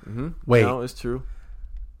 out. Mm-hmm. Wait. No, it's true.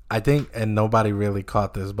 I think, and nobody really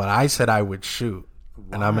caught this, but I said I would shoot,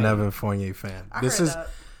 and I'm an Evan Fournier fan. I This heard is that.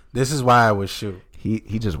 this is why I would shoot.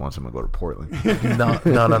 He just wants him to go to Portland. No.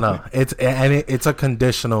 It's a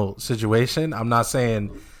conditional situation. I'm not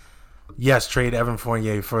saying yes, trade Evan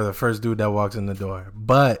Fournier for the first dude that walks in the door,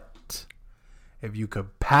 but if you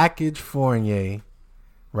could package Fournier,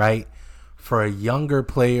 right, for a younger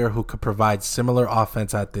player who could provide similar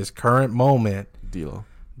offense at this current moment, D'Lo.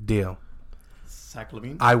 deal. Zach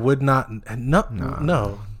LaVine? I would not.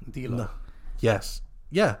 No. D'Lo. No. Yes.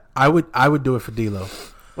 Yeah. I would do it for D'Lo.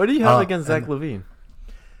 What do you have against Zach and- LaVine?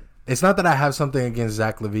 It's not that I have something against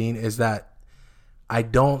Zach LaVine. It's that I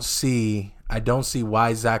don't see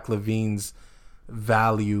why Zach LaVine's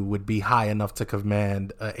value would be high enough to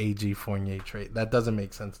command a AG Fournier trade. That doesn't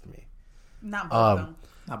make sense to me. Not both of them.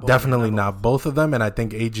 Not both. Definitely not both of them, and I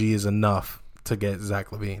think AG is enough to get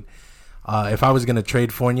Zach LaVine. If I was going to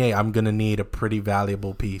trade Fournier, I'm going to need a pretty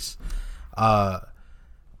valuable piece.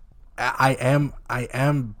 I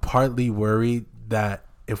am partly worried that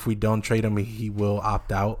if we don't trade him, he will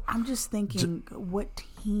opt out. I'm just thinking, what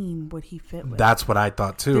team would he fit with? That's what I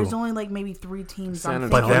thought too. There's only like maybe 3 teams. San I'm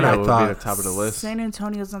Antonio But then I would thought- be the top of the list. San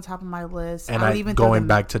Antonio's on top of my list. and I would I even throw going the-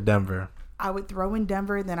 back to Denver. I would throw in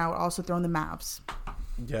Denver, then I would also throw in the Mavs.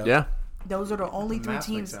 Yeah. Those are the only 3 Math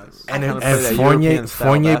teams. makes sense. And, kinda play and that Fournier, European-style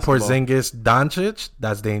Fournier, basketball. Porzingis, Doncic,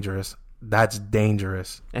 that's dangerous. That's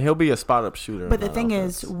dangerous. And he'll be a spot up shooter. But in the that thing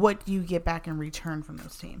offense. is, what do you get back in return from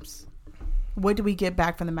those teams? What do we get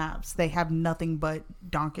back from the Mavs? They have nothing but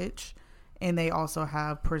Doncic, and they also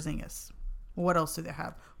have Porzingis. What else do they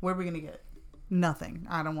have? What are we going to get? Nothing.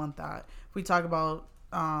 I don't want that. If we talk about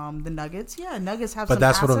the Nuggets, Nuggets have But some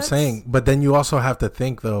that's what I'm assets. saying. But then you also have to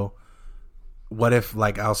think, though, what if,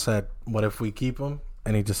 like Al said, what if we keep him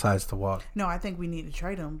and he decides to walk? No, I think we need to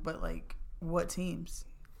trade him, but like, what teams?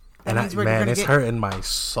 That And means we're man, gonna it's get- hurting my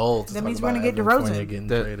soul. To That talk means we're about gonna get Evan DeRozan. Fournier getting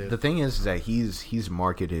The traded. thing is that he's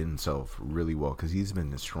marketed himself really well because he's been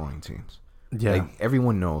destroying teams. Yeah. Like,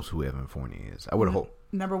 everyone knows who Evan Fournier is. I would hope.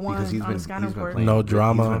 Number one Because he's on been, the scouting he's been report. playing, No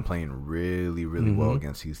drama. He's been playing really, really well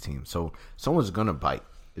against these teams. So someone's gonna bite.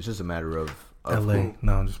 It's just a matter of LA. who.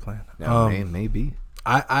 No, I'm just playing. Yeah, maybe.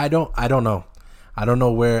 I don't know. I don't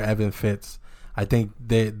know where Evan fits. I think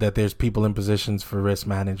that there's people in positions for risk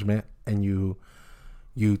management, and you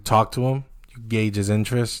talk to him, you gauge his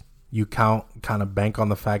interest, you kind of bank on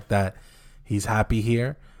the fact that he's happy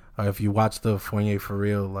here. If you watch the Fournier for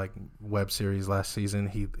Real like web series last season,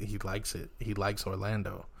 he likes it. He likes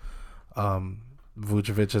Orlando.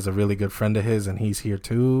 Vucevic is a really good friend of his, and he's here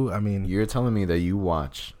too. I mean, You're telling me that you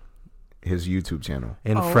watch his YouTube channel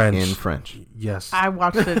in Oh. French. in French. Yes. I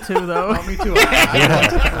watched it too, though. Oh, me too. I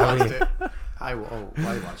watched it. I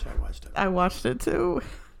watched it. I watched it too.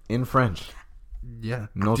 In French. yeah.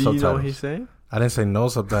 No Do you know subtitles. what he's saying? I didn't say no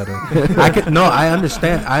subtitle. I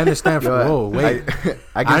understand. Whoa, wait. I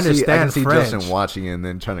I can understand see French. Justin watching it and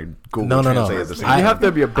then trying to Google No. translate at the same I You time. have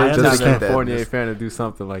to be a big understand Justin that. Fournier fan to do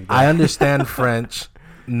something like that. I understand French,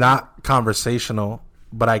 not conversational,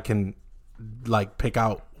 but I can like pick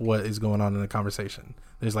out what is going on in the conversation.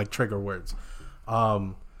 There's like trigger words.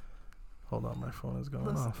 Hold on, my phone is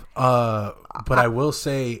going off. But I will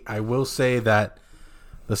say that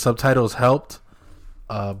the subtitles helped,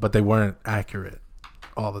 but they weren't accurate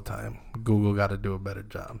all the time. Google got to do a better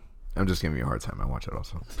job. I'm just giving you a hard time. I watch it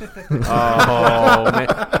also. Oh man,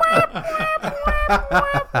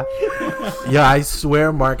 Yeah, I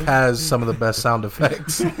swear Mark has some of the best sound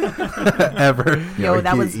effects ever. Yo,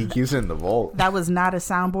 that was he keeps it in the vault. that was not a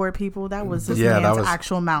soundboard, people. That was this Yeah, that man's was-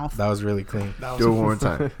 actual mouth. That was really clean. That was Do it one more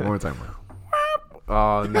time. One more time. Mark.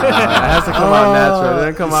 oh no, it has to come out natural. It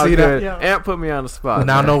didn't come out See that? good. Yeah. Ant put me on the spot.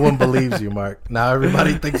 Now man. no one believes you, Mark. Now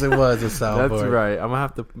everybody thinks it was a soundboard. That's right. I'm gonna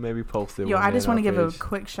have to maybe post it. Yo, one I day just on want to our give a page.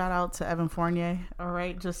 quick shout out to Evan Fournier. All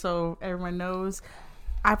right, just so everyone knows,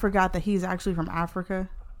 I forgot that he's actually from Africa.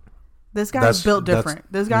 This guy is built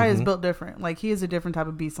different. This guy is built different. Like, he is a different type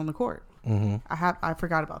of beast on the court. Mm-hmm. I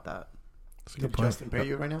forgot about that. That's a good Did point. Justin pay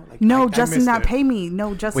you right now? Like, No, I Justin missed not it. pay me.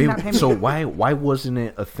 No, Justin not pay Wait, me. so why wasn't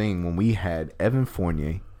it a thing when we had Evan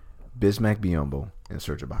Fournier, Bismack Biyombo, and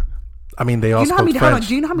Serge Ibaka? I mean, they all Do you know how spoke many? Hold on. French.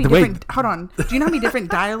 Do you know how many Wait, different? Hold on. Do you know how many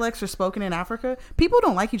different dialects are spoken in Africa? People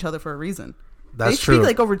don't like each other for a reason. That's They true. speak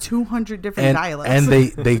like over 200 different and dialects. and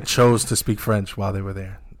they chose to speak French while they were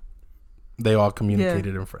there. They all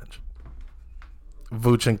communicated in French,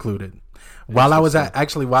 Vooch included. While I was at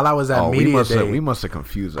media day, we must have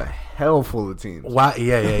confused a hell full of teams.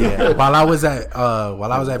 yeah. While I was at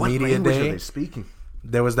What media language are day, they speaking?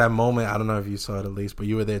 there was that moment. I don't know if you saw it at least, but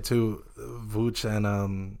you were there too. Vooch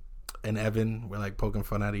and Evan were like poking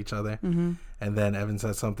fun at each other, and then Evan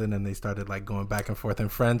said something, and they started like going back and forth in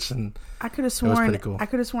French. And I could have was sworn. pretty cool. I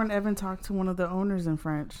could have sworn Evan talked to one of the owners in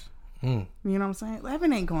French. You know what I'm saying?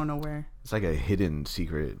 Evan ain't going nowhere. It's like a hidden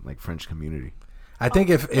secret, like French community. I think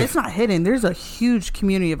if It's not hidden. There's a huge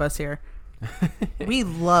community of us here. We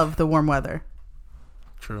love the warm weather.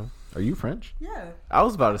 true, Are you French? Yeah, I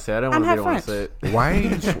was about to say. I didn't I'm want to be half the one to say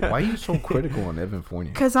French. it. Why are you so critical on Evan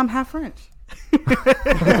Fournier? because I'm half French.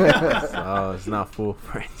 Oh, it's not full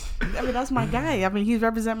French. I mean, that's my guy. I mean, he's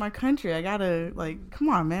represent my country. I gotta come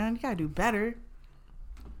on, man. You gotta do better.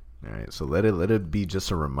 All right, so let it be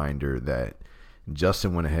just a reminder that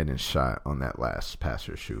Justin went ahead and shot on that last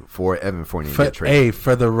passer shoot for Evan Fournier to get traded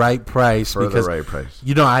for the right price. for the because, right price.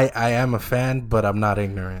 You know, I am a fan, but I'm not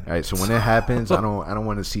ignorant. All right, so when it happens, I don't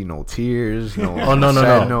want to see no tears, no Oh no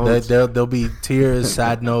sad no! notes. There'll be tears,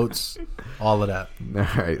 sad notes, all of that.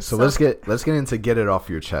 All right, so let's get into get it off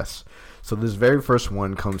your chest. So this very first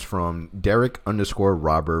one comes from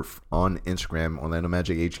Derek_Robert on Instagram, Orlando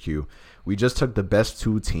Magic HQ. We just took the best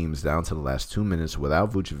two teams down to the last 2 minutes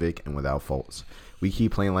without Vucevic and without Fultz. We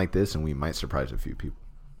keep playing like this, and we might surprise a few people.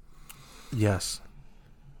 Yes,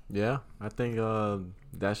 Yeah, I think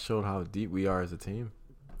that showed how deep we are as a team.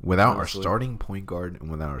 Without Honestly. our starting point guard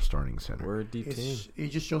and without our starting center. We're a deep team. It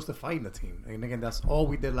just shows the fight in the team. And again, that's all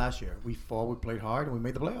we did last year. We fought, we played hard, and we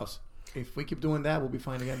made the playoffs. If we keep doing that, we'll be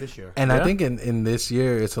fine again this year. and Yeah. I think in this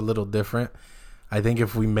year it's a little different. I think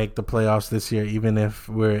if we make the playoffs this year, even if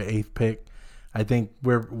we're 8th pick, I think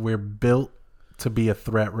we're built to be a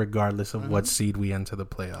threat regardless of what seed we enter the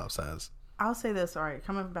playoffs as. I'll say this. All right,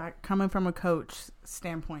 coming from a coach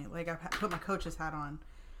standpoint, like I've put my coach's hat on.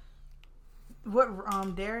 What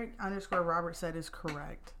Derek_Robert said is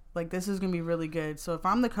correct. Like, this is going to be really good. So if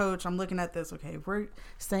I'm the coach, I'm looking at this. Okay, if we're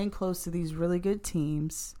staying close to these really good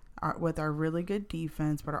teams with our really good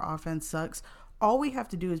defense, but our offense sucks, all we have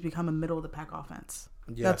to do is become a middle of the pack offense.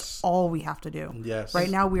 Yes. That's all we have to do. Yes. Right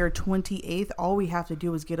now we are 28th. All we have to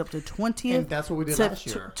do is get up to 20th. And that's what we did to last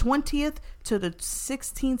year. 20th to the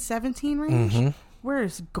 16, 17 range.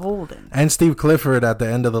 Where's golden? And Steve Clifford at the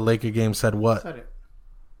end of the Laker game said what? Said it.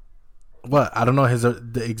 What? I don't know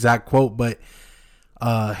the exact quote, but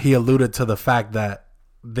he alluded to the fact that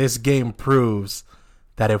this game proves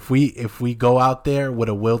that if we go out there with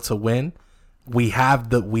a will to win, we have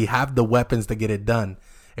the weapons to get it done.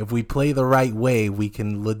 If we play the right way, we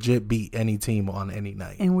can legit beat any team on any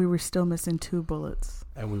night. And we were still missing 2 bullets.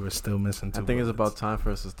 And we were still missing 2 I think it's bullets. about time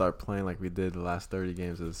for us to start playing like we did the last 30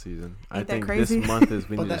 games of the season. I Ain't that think crazy? this month is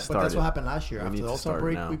we But need to that's start what it. happened last year. We After need the to All-Star start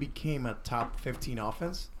break, now. we became a top 15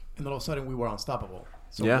 offense, and all of a sudden we were unstoppable.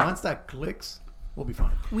 So Yeah. once that clicks, we'll be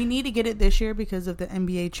fine. We need to get it this year because if the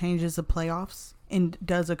NBA changes the playoffs and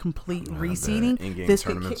does a complete reseeding, in-game this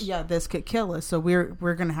could tournaments. this could kill us. So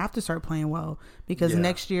we're gonna have to start playing well because Yeah.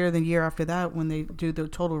 next year, the year after that, when they do the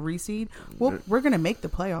total reseed, we're gonna make the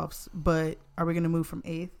playoffs. But are we gonna move from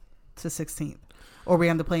 8th to 16th, or we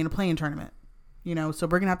have to play in a playing tournament? You know, so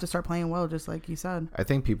we're gonna have to start playing well, just like you said. I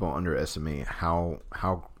think people underestimate how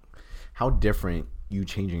different you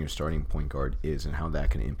changing your starting point guard is and how that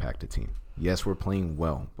can impact a team. Yes, we're playing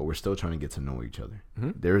well, but we're still trying to get to know each other.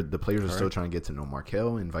 The players are still trying to get to know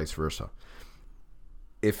Markel and vice versa.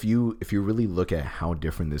 If you really look at how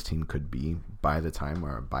different this team could be by the time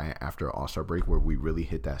or by after All-Star break, where we really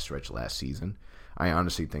hit that stretch last season, I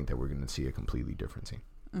honestly think that we're going to see a completely different team.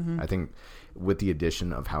 I think with the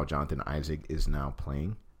addition of how Jonathan Isaac is now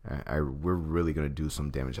playing, we're really going to do some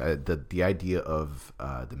damage. The idea of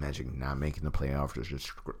the Magic not making the playoffs or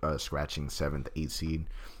just scratching 7th, 8th seed,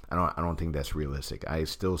 I don't think that's realistic. I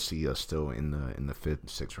still see us still in the 5th,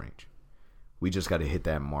 6th range. We just got to hit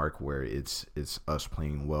that mark where it's us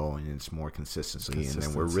playing well and it's more consistency, and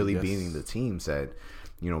then we're really yes. beating the teams that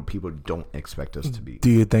people don't expect us to beat. Do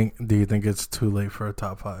you think it's too late for a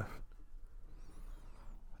top 5?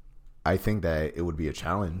 I think that it would be a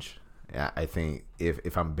challenge. I think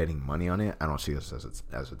if I'm betting money on it, I don't see us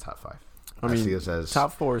as a top 5. I mean, see us as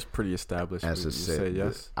top 4 is pretty established. as Would a you 6. say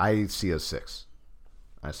yes? I see a 6.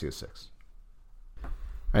 I see a 6.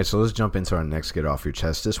 All right, so let's jump into our next Get Off Your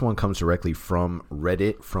Chest. This one comes directly from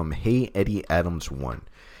Reddit from Hey Eddie Adams 1.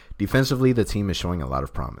 Defensively, the team is showing a lot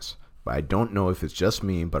of promise, but I don't know if it's just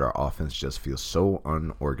me, but our offense just feels so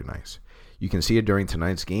unorganized. You can see it during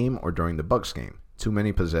tonight's game or during the Bucks game. Too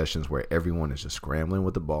many possessions where everyone is just scrambling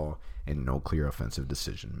with the ball and no clear offensive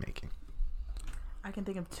decision making. I can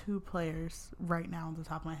think of 2 players right now on the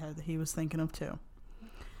top of my head that he was thinking of too,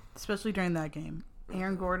 especially during that game.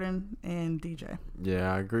 Aaron Gordon and DJ.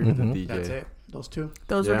 Yeah, I agree with the DJ. That's it. Those 2.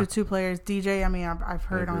 Those Yeah. are the 2 players. DJ, I mean, I've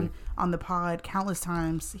heard on the pod countless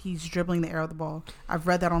times he's dribbling the air of the ball. I've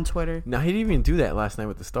read that on Twitter. Now, he didn't even do that last night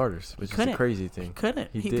with the starters, which is a crazy thing.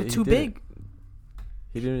 Couldn't. He They're did- too he did. big.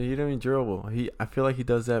 He didn't even dribble. I feel like he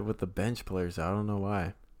does that with the bench players. I don't know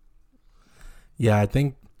why. Yeah, I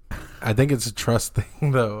think it's a trust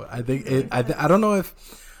thing though. I think I don't know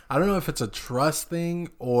if it's a trust thing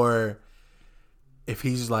or if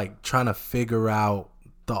he's like trying to figure out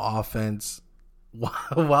the offense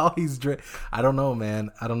while he's I don't know,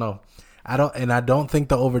 man. I don't know. I don't think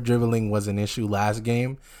the over dribbling was an issue last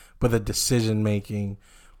game, but the decision making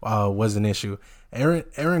was an issue.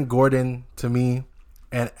 Aaron Gordon to me,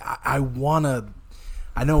 and I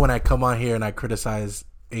know when I come on here and I criticize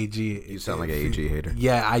AG, You sound like an AG hater.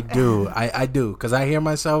 yeah, I do. I do because I hear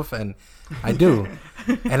myself and I do,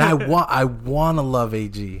 and I want to love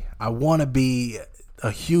AG. I want to be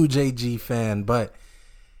a huge AG fan, but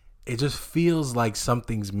it just feels like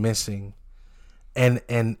something's missing,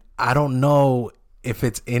 and I don't know if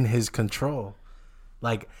it's in his control.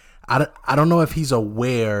 Like I don't know if he's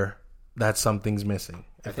aware that something's missing.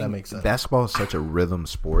 If that makes sense. Basketball is such a rhythm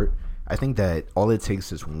sport. I think that all it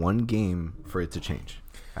takes is one game for it to change.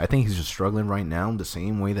 I think he's just struggling right now the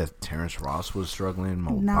same way that Terrence Ross was struggling.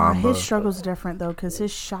 Mo Nah, Bamba. his struggle's different though because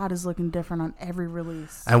his shot is looking different on every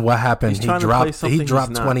release. And what happened? He's trying to play something He he's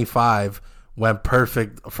dropped not. 25, went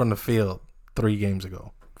perfect from the field 4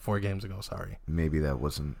 games ago. Sorry. Maybe that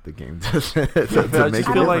wasn't the game to I make just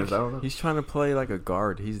a feel like difference. I don't know. he's trying to play like a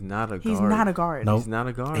guard. He's not a guard. He's not a guard. Nope. He's not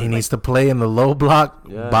a guard. He needs to play in the low block,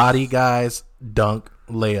 Yes. body guys, dunk,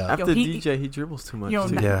 layup. After Yo, DJ, he dribbles too much. You know,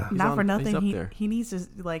 too. Yeah. He's not on- for he's nothing. up He there. needs to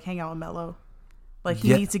like hang out with Melo. Like he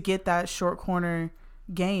Yeah. needs to get that short corner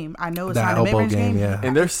game. I know it's That not a elbow mid-range game, game. yeah.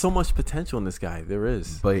 And there's so much potential in this guy. There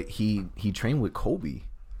is. But he trained with Kobe.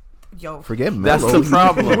 Yo, Forget That's Melo. the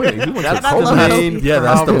problem. Wait, he went to That's Kobe. the main Yeah,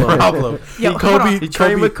 that's the problem. problem. Yo, hold on. He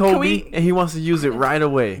trained with Kobe, Can we- and he wants to use it right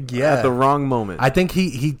away. Yeah. At the wrong moment. I think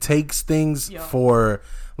he takes things for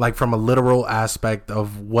like from a literal aspect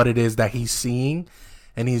of what it is that he's seeing,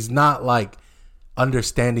 and he's not like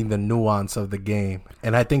understanding the nuance of the game.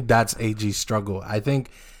 And I think that's AG's struggle. I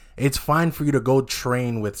think it's fine for you to go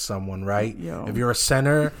train with someone, right? Yo. If you're a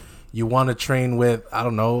center, you want to train with I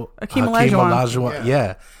don't know Hakeem Olajuwon.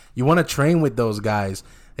 Yeah, you want to train with those guys.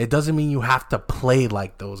 It doesn't mean you have to play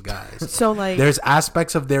like those guys. So like There's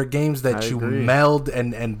aspects of their games that I you agree. meld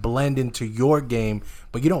and blend into your game,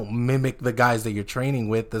 but you don't mimic the guys that you're training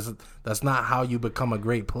with. That's not how you become a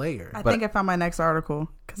great player. I think I found my next article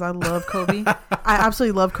because I love Kobe. I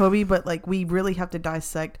absolutely love Kobe, but like we really have to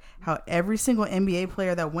dissect how every single NBA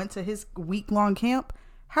player that went to his week-long camp,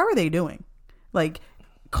 how are they doing? Like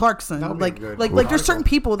Clarkson, That would be like a good like there's certain article.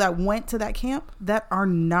 people that went to that camp that are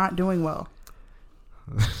not doing well.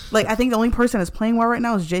 Like I think the only person that's playing well right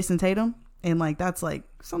now is Jason Tatum, and like that's like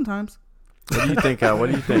sometimes. What do you think, Al? What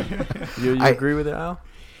do you think? You I- agree with it, Al?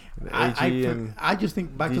 I just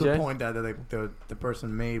think back to DJ? the point that the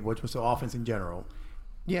person made, which was the offense in general.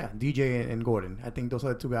 Yeah, DJ and Gordon. I think those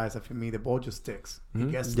are the 2 guys that for me the ball just sticks. He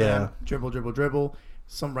gets Yeah. them, dribble,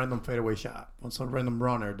 some random fadeaway shot on some random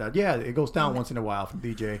runner that it goes down once in a while from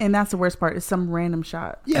DJ. And that's the worst part is some random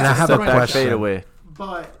shot. Yeah, And I have some a random question. shot. Fade away.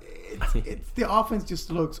 But it's the offense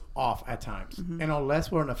just looks off at times, and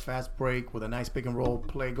unless we're on a fast break with a nice pick and roll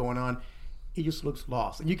play going on, it just looks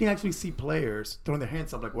lost. And you can actually see players throwing their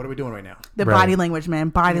hands up like, "What are we doing right now?" The Right. body language, man.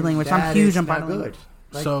 Body language. I'm That huge is on not body language.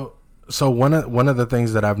 Like, So one of the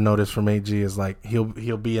things that I've noticed from AG is like he'll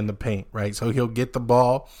be in the paint, right? So he'll get the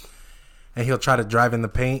ball and he'll try to drive in the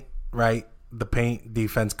paint, right? The paint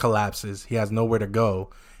defense collapses. He has nowhere to go.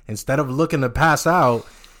 Instead of looking to pass out,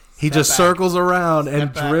 he just back. circles around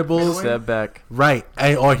and back, dribbles. Step back. Right.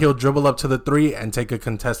 Or he'll dribble up to the 3 and take a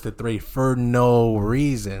contested 3 for no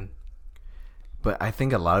reason. But I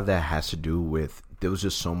think a lot of that has to do with there was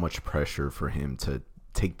just so much pressure for him to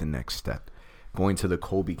take the next step. Going to the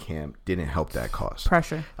Kobe camp didn't help that cause.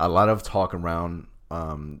 Pressure. A lot of talk around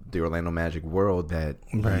the Orlando Magic world that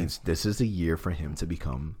Right. this is the year for him to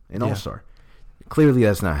become an all-star. Clearly,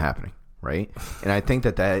 that's not happening. right? And I think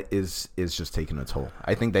that is just taking a toll.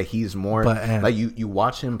 I think that he's more like you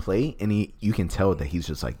watch him play, and you can tell that he's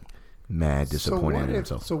just like mad disappointed in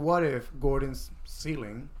himself. So what if Gordon's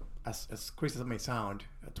ceiling, as crazy as it may sound,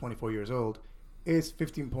 at 24 years old, is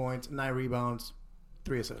 15 points, 9 rebounds,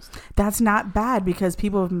 3 assists? That's not bad because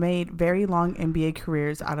people have made very long NBA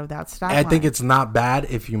careers out of that stat I line. think it's not bad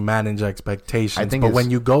if you manage expectations. I think but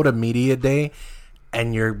when you go to media day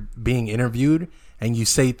and you're being interviewed and you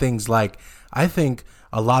say things like, I think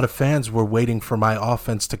a lot of fans were waiting for my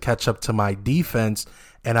offense to catch up to my defense,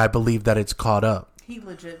 and I believe that it's caught up. He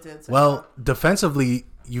legit did. Well, defensively,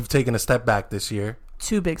 you've taken a step back this year.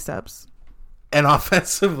 2 big steps. And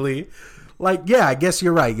offensively, like, yeah, I guess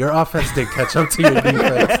you're right. Your offense did catch up to your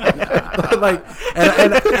defense. Like,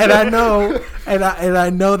 and I know, and I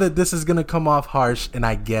know that this is gonna come off harsh, and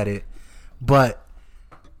I get it, but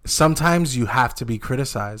sometimes you have to be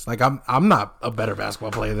criticized. Like, I'm not a better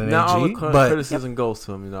basketball player than Not all AG, the but criticism goes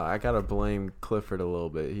to him. I gotta blame Clifford a little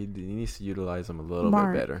bit. He needs to utilize him a little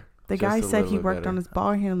Mark, bit better. The Just guy a said little he bit worked better. on his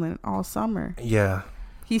ball handling all summer. yeah,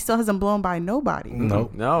 He still hasn't blown by nobody.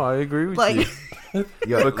 nope. No, I agree with Like, you.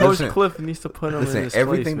 Yo, But Coach listen, Cliff needs to put him in listen, his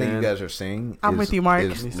everything place, that man. you guys are saying I'm is, with you, Mark.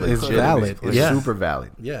 is It's legitimate. valid. It's Yeah. super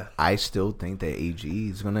valid. Yeah. I still think that AG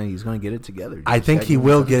he's gonna get it together. I Just think gotta he give him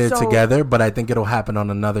will time. get it So- together, but I think it'll happen on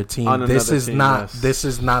another team. On This another is team, not yes. this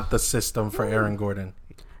is not the system for Aaron Gordon.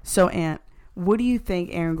 so, Ant, what do you think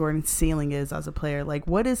Aaron Gordon's ceiling is as a player? Like,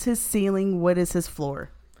 what is his ceiling? What is his floor?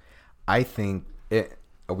 I think it.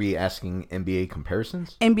 Are we asking NBA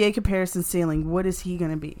comparisons? NBA comparison ceiling. What is he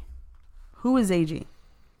going to be? Who is AG?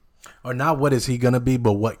 Or not what is he gonna be,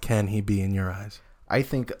 but what can he be in your eyes? I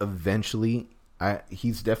think eventually,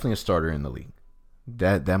 he's definitely a starter in the league.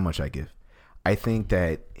 That much I give. I think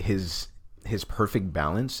that his perfect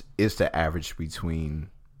balance is to average between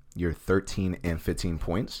your 13 and 15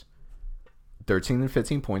 points. 13 and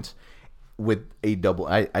 15 points with a double.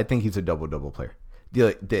 I think he's a double player.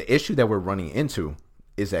 The issue that we're running into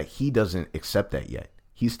is that he doesn't accept that yet.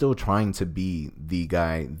 He's still trying to be the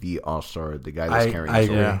guy, the all-star, the guy that's carrying I the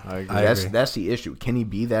agree. team. Yeah, I agree. That's the issue. Can he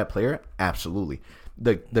be that player? Absolutely.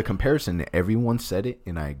 The comparison, everyone said it,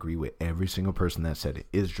 and I agree with every single person that said it,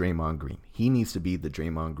 is Draymond Green. He needs to be the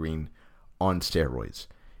Draymond Green on steroids.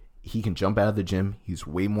 He can jump out of the gym. He's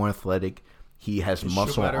way more athletic. He has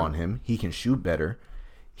muscle better. on him. He can shoot better.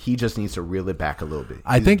 He just needs to reel it back a little bit.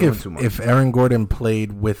 I He's think doing too much. if Aaron Gordon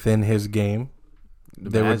played within his game,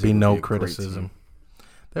 there would Magic be no a great criticism. team.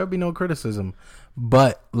 There would be no criticism.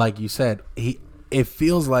 But like you said, it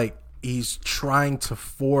feels like he's trying to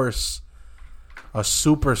force a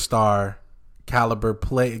superstar caliber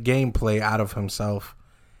gameplay out of himself,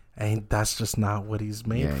 and that's just not what he's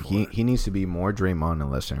made Yeah, for. he needs to be more Draymond and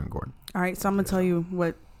less Aaron Gordon. All right, so I'm going to tell you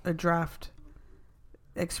what a draft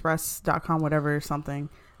express.com, whatever, something,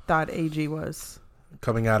 thought AG was.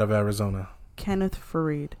 Coming out of Arizona. Kenneth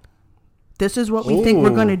Faried. This is what we think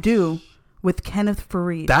we're Ooh. going to do with Kenneth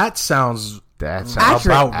Faried. That sounds That sounds Accurate.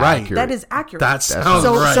 about right. accurate. That is accurate. That sounds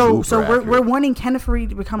so right. so Super we're accurate. wanting Kenneth Faried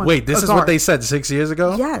to become a Wait, this a is guard. what they said 6 years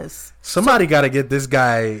ago? Yes. Somebody got to get this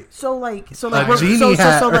guy So like a we're, genie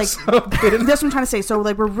hat so or like something. that's what I'm trying to say. So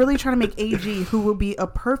like we're really trying to make AG, who will be a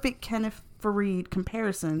perfect Kenneth Faried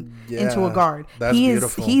comparison, into a Yeah, guard. that's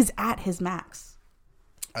beautiful. He's at his max.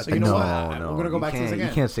 So you know no, what? no, We're gonna go you back to this can't- again.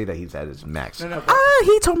 You can't say that he's at his max. No.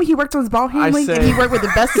 He told me he worked on his ball handling and he say- worked with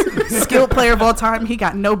the best skilled player of all time. He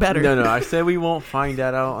got no better. No, I said we won't find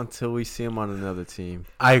that out until we see him on another team.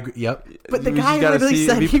 I agree. Yep. But the We just guy gotta literally see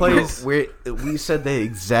said if he plays. We said the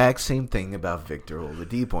exact same thing about Victor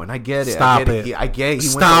Oladipo, and I get it. Stop I get it. I get he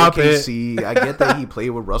Stop went to OKC. I get that he played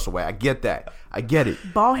with Russell Westbrook. I get that. I get it.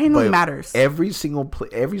 Ball handling But matters. Every single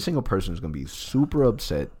person is going to be super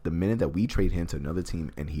upset the minute that we trade him to another team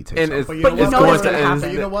and he takes And off. it's, But you But know you what? know going it's to gonna end.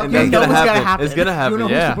 happen. You know what? And You that's know gonna what's gonna happen. happen. It's gonna happen. You know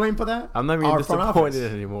who's Yeah. to blame for that? I'm not even Our front disappointed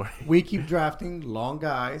office. anymore. We keep drafting long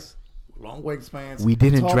guys, long wingspans. we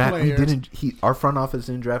didn't tall draft. We players. didn't. Our front office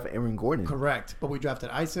didn't draft Aaron Gordon. Correct, but we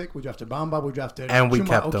drafted Isaac, we drafted Bamba, we drafted And we Chuma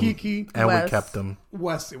kept him. Okeke, And Wes. we kept him.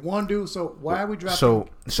 Wes Iwundu. So why are we drafting?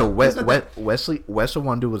 So Wes Wesley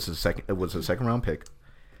Iwundu was a second. It was a second round pick.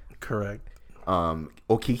 Correct.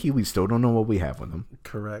 Okeke, we still don't know what we have with him.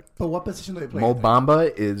 Correct. But what position do they play? Mo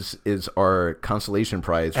Bamba is our consolation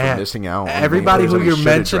prize for And missing out. on everybody players who that we you're should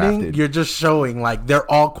have mentioning, drafted. you're just showing like they're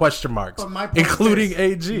all question marks, But my point is including this.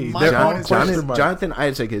 AG. My They're point all is this. question marks. Jonathan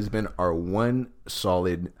Isaac has been our one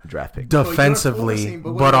solid draft pick. Defensively, forcing,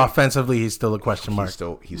 but but wait. offensively, he's still a question mark.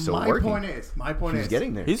 He's still my working. point is, He's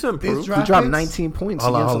getting there. He's This improved. He draft dropped picks- 19 points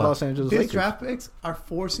Hold on, against hold the on. Los Angeles These Lakers. draft picks are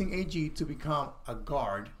forcing AG to become a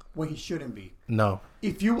guard when he shouldn't be. No,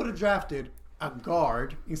 If you would have drafted a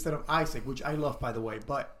guard instead of Isaac, which I love, by the way.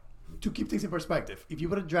 But to keep things in perspective, if you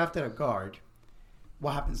would have drafted a guard,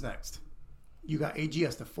 what happens next? You got AG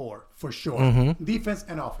as the 4 for sure. Defense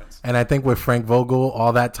and offense. And I think with Frank Vogel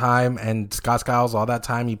all that time and Scott Skiles all that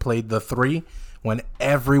time, he played the 3 when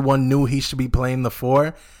everyone knew he should be playing the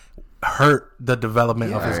 4. Hurt the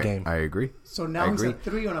development of his game. I agree. So now he's a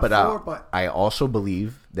 3 on a But 4, but I also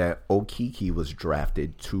believe that Okiki was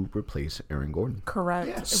drafted to replace Aaron Gordon. Correct.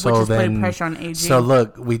 Yeah. Which So is then, putting pressure on AG. so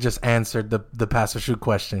look, we just answered the pass or shoot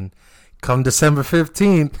question. Come December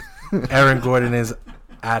 15th, Aaron Gordon is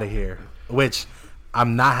out of here. Which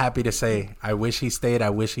I'm not happy to say. I wish he stayed.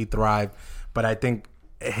 I wish he thrived. But I think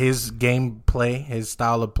his game play, his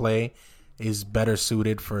style of play, is better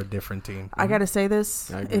suited for a different team. I gotta say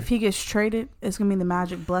this: I agree. if he gets traded, it's gonna be the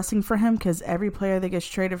Magic blessing for him because every player that gets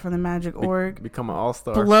traded from the Magic org Become an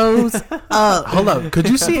all-star. blows up. Hold up. Could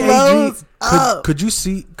you see AG? Blows up. Could you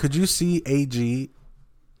see AG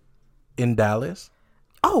in Dallas?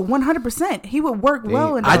 Oh, 100%. He would work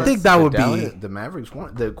well in I Dallas. think that would Dallas, be. the Mavericks.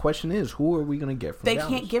 The question is, who are we going to get from They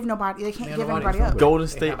Dallas? can't give nobody. They can't Yeah, give nobody anybody from up. Go- Golden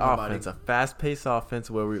They State have nobody. offense, a fast-paced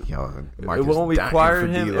offense where we. Yo, It Marcus won't dying require for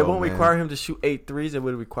him. D'Lo, It won't man. require him to shoot 8 threes. It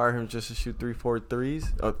would require him just to shoot 3-4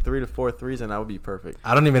 threes, or 3 to 4 threes, and that would be perfect.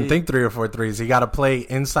 I don't even He- think 3 or 4 threes. He got to play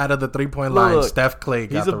inside of the 3-point line. Look, Steph Clay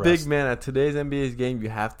got He's the a rest. big man. At today's NBA's game, you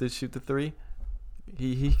have to shoot the 3.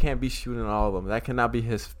 He can't be shooting all of them. That cannot be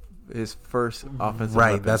his first offensive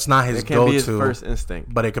Right, weapon. that's not his It can't be his go-to. first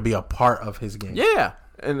instinct. But it could be a part of his game. Yeah,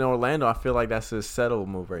 in Orlando, I feel like that's his settle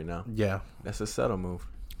move right now. Yeah. That's a settle move.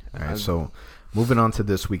 All right, so moving on to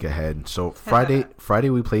this week ahead. So Friday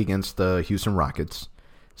we play against the Houston Rockets.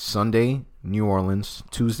 Sunday, New Orleans.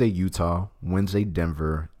 Tuesday, Utah. Wednesday,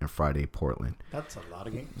 Denver, and Friday, Portland. that's a lot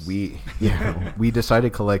of games. We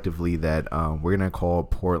decided collectively that we're gonna call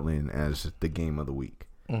Portland as the game of the week.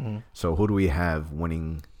 So who do we have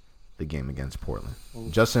winning the game against Portland?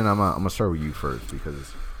 Justin, I'm gonna start with you first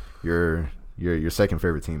because your second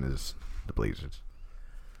favorite team is the Blazers.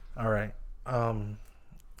 All right.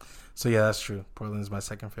 So yeah, that's true. Portland is my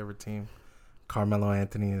second favorite team. Carmelo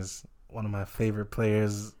Anthony is one of my favorite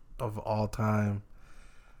players of all time.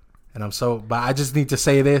 And but I just need to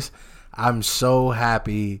say this. I'm so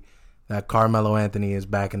happy that Carmelo Anthony is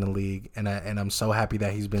back in the league, and I'm so happy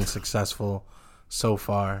that he's been successful so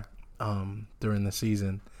far during the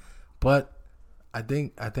season. But I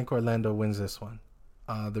think Orlando wins this one.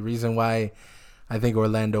 The reason why I think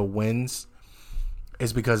Orlando wins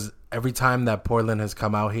is because every time that Portland has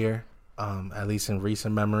come out here, at least in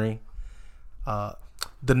recent memory,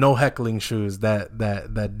 the no heckling shoes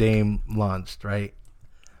that Dame launched, right?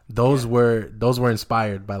 Those were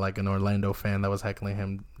inspired by like an Orlando fan that was heckling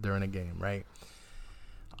him during a game, right?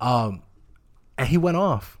 And he went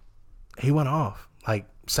off. Like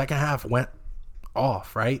second half went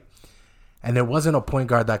off, right? And there wasn't a point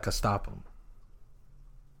guard that could stop him.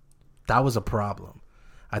 That was a problem.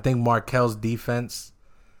 I think Markel's defense,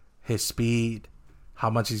 his speed, how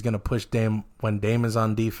much he's going to push Dame when Dame is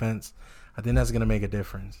on defense, I think that's going to make a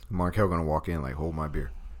difference. Markel gonna walk in like, hold my beer.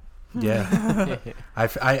 Yeah.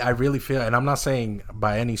 I really feel, and I'm not saying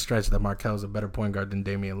by any stretch that Markel's a better point guard than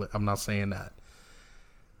Damian. I'm not saying that.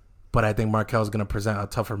 But I think Markel's going to present a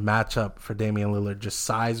tougher matchup for Damian Lillard just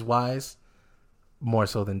size-wise, more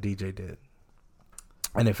so than DJ did.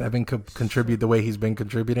 And if Evan could contribute the way he's been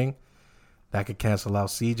contributing, that could cancel out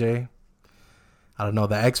CJ. I don't know.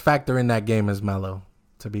 The X factor in that game is Melo,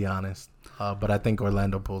 to be honest. But I think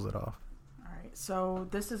Orlando pulls it off. All right, so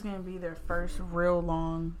this is going to be their first real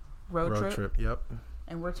long road trip. Yep.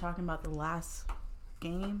 And we're talking about the last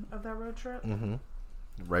game of that road trip. Mm-hmm.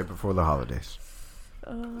 Right before the holidays.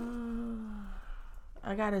 I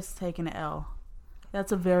got us taking an L.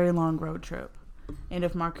 That's a very long road trip. And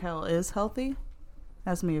if Markel is healthy,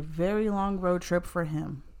 that's going to be a very long road trip for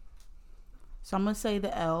him. So I'm going to say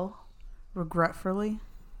the L, regretfully,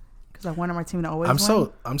 because I wanted my team to always win.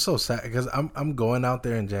 I'm so sad because I'm going out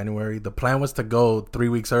there in January. The plan was to go 3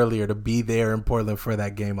 weeks earlier to be there in Portland for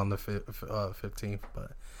that game on the 15th,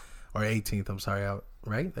 or 18th. I'm sorry,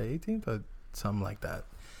 right? The 18th or something like that.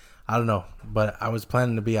 I don't know, but I was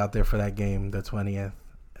planning to be out there for that game, the 20th,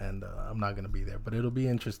 and I'm not going to be there. But it'll be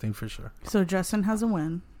interesting for sure. So Justin has a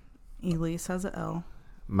win. Elise has a L.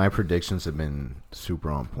 My predictions have been super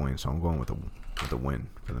on point, so I'm going with a win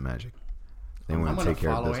for the Magic. They I'm want to gonna take care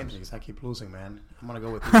of follow business. Anthony because I keep losing, man. I'm gonna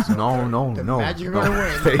go with you. No. The Magic are No. gonna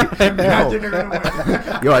win. The Magic are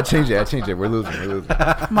gonna win. Yo, I changed it. We're losing.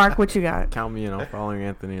 Mark, what you got? Count me in. I'm following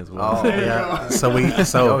Anthony as well. Oh, Yeah. So Yo, you're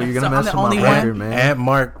So gonna I'm mess the with my only record, one? man. Ant,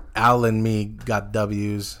 Mark, Al, and me got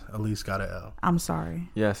W's. Elise got an L. I'm sorry.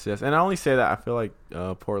 Yes. And I only say that I feel like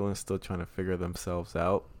Portland's still trying to figure themselves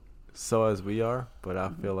out. So as we are, but I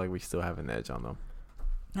feel like we still have an edge on them.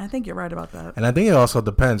 I think you're right about that. And I think it also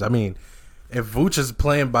depends. I mean, if Vooch is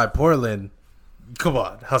playing by Portland, come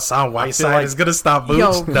on, Hassan Whiteside like- is gonna stop Vooch.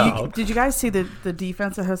 Yo, No. did you guys see the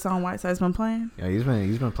defense that Hassan Whiteside's been playing? Yeah, he's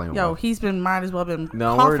been playing Yo, well. he's been might as well been.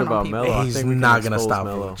 No, I'm coughing worried on about people. Melo. I He's think we can not gonna expose stop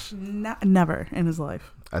Melo. Vooch. Never in his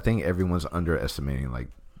life. I think everyone's underestimating like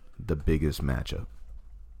the biggest matchup: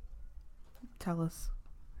 Tell us.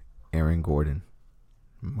 Aaron Gordon,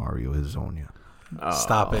 Mario Hezonja. Oh,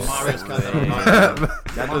 Stop it. Mario's got that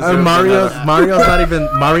that And deserves Mario's another- not even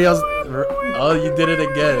Mario's. Oh, you did it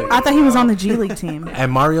again. I thought he was on the G League team.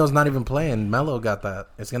 And Mario's not even playing. Melo got that.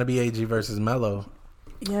 It's gonna be AG versus Melo.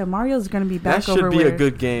 Yeah, Mario's gonna be That back should over be where a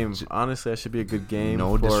good game. Honestly, that should be a good game.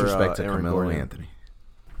 No for, disrespect to Aaron Carmelo Gordon. Anthony.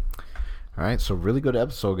 All right, so really good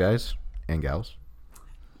episode, guys and gals.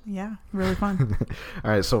 Yeah, really fun.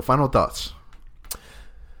 All right, so final thoughts.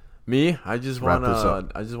 Me, I just Wrap this wanna,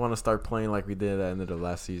 up. I just wanna start playing like we did at the end of the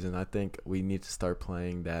last season. I think we need to start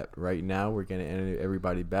playing that right now. We're getting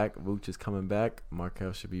everybody back. Vooch is coming back.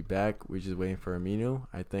 Markel should be back. We're just waiting for Aminu.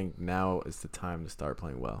 I think now is the time to start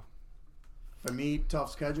playing well. For me,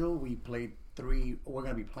 tough schedule. We played 3. We're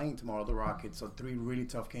going to be playing tomorrow, the Rockets. So 3 really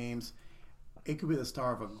tough games. It could be the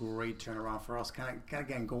start of a great turnaround for us. Kind of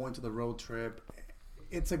again, going to the road trip.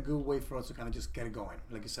 It's a good way for us to kind of just get it going.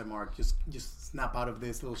 Like you said, Mark, just snap out of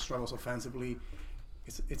this little struggles offensively.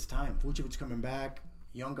 It's time. Vucevic coming back.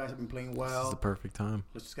 Young guys have been playing This is well. the perfect time.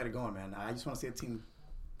 Let's just get it going, man. I just want to see the team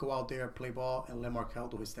go out there, play ball, and let Markel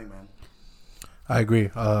do his thing, man. I agree.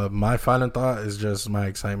 My final thought is just my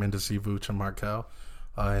excitement to see Vooch and Markel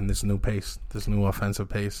in this new pace, this new offensive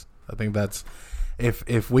pace. I think that's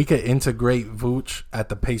if we could integrate Vooch at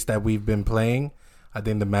the pace that we've been playing, I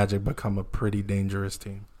think the Magic become a pretty dangerous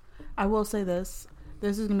team. I will say this.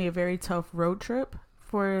 This is going to be a very tough road trip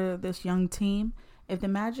for this young team. If the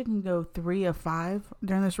Magic can go 3 of 5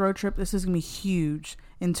 during this road trip, this is going to be huge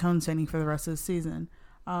in tone setting for the rest of the season.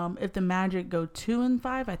 If the Magic go 2 and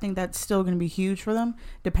 5, I think that's still going to be huge for them,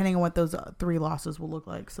 depending on what those 3 losses will look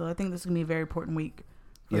like. So I think this is going to be a very important week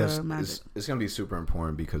for Yes, the Magic. it's going to be super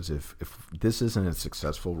important because if this isn't a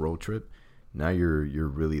successful road trip, now you're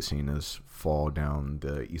really seeing us fall down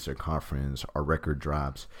the Eastern Conference. Our record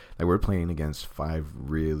drops. Like we're playing against 5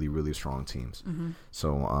 really, really strong teams. Mm-hmm. So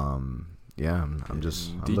yeah, I'm looking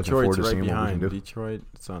Detroit's forward to right seeing what we can behind. do. Detroit,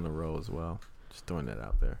 it's on the roll as well. Just throwing that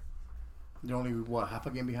out there. They're only, half a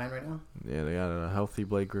game behind right now? Yeah, they got a healthy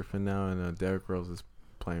Blake Griffin now, and Derrick Rose is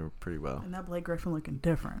playing pretty well. And that Blake Griffin looking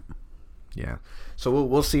different. Yeah. So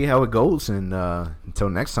we'll see how it goes, and until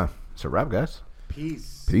next time, it's a wrap, guys.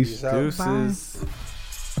 Peace. Peace. Deuces.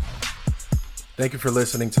 Thank you for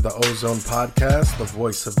listening to the Ozone Podcast, the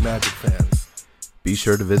voice of Magic fans. Be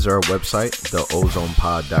sure to visit our website,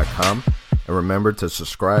 theozonepod.com, and remember to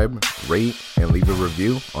subscribe, rate, and leave a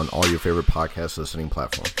review on all your favorite podcast listening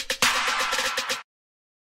platforms.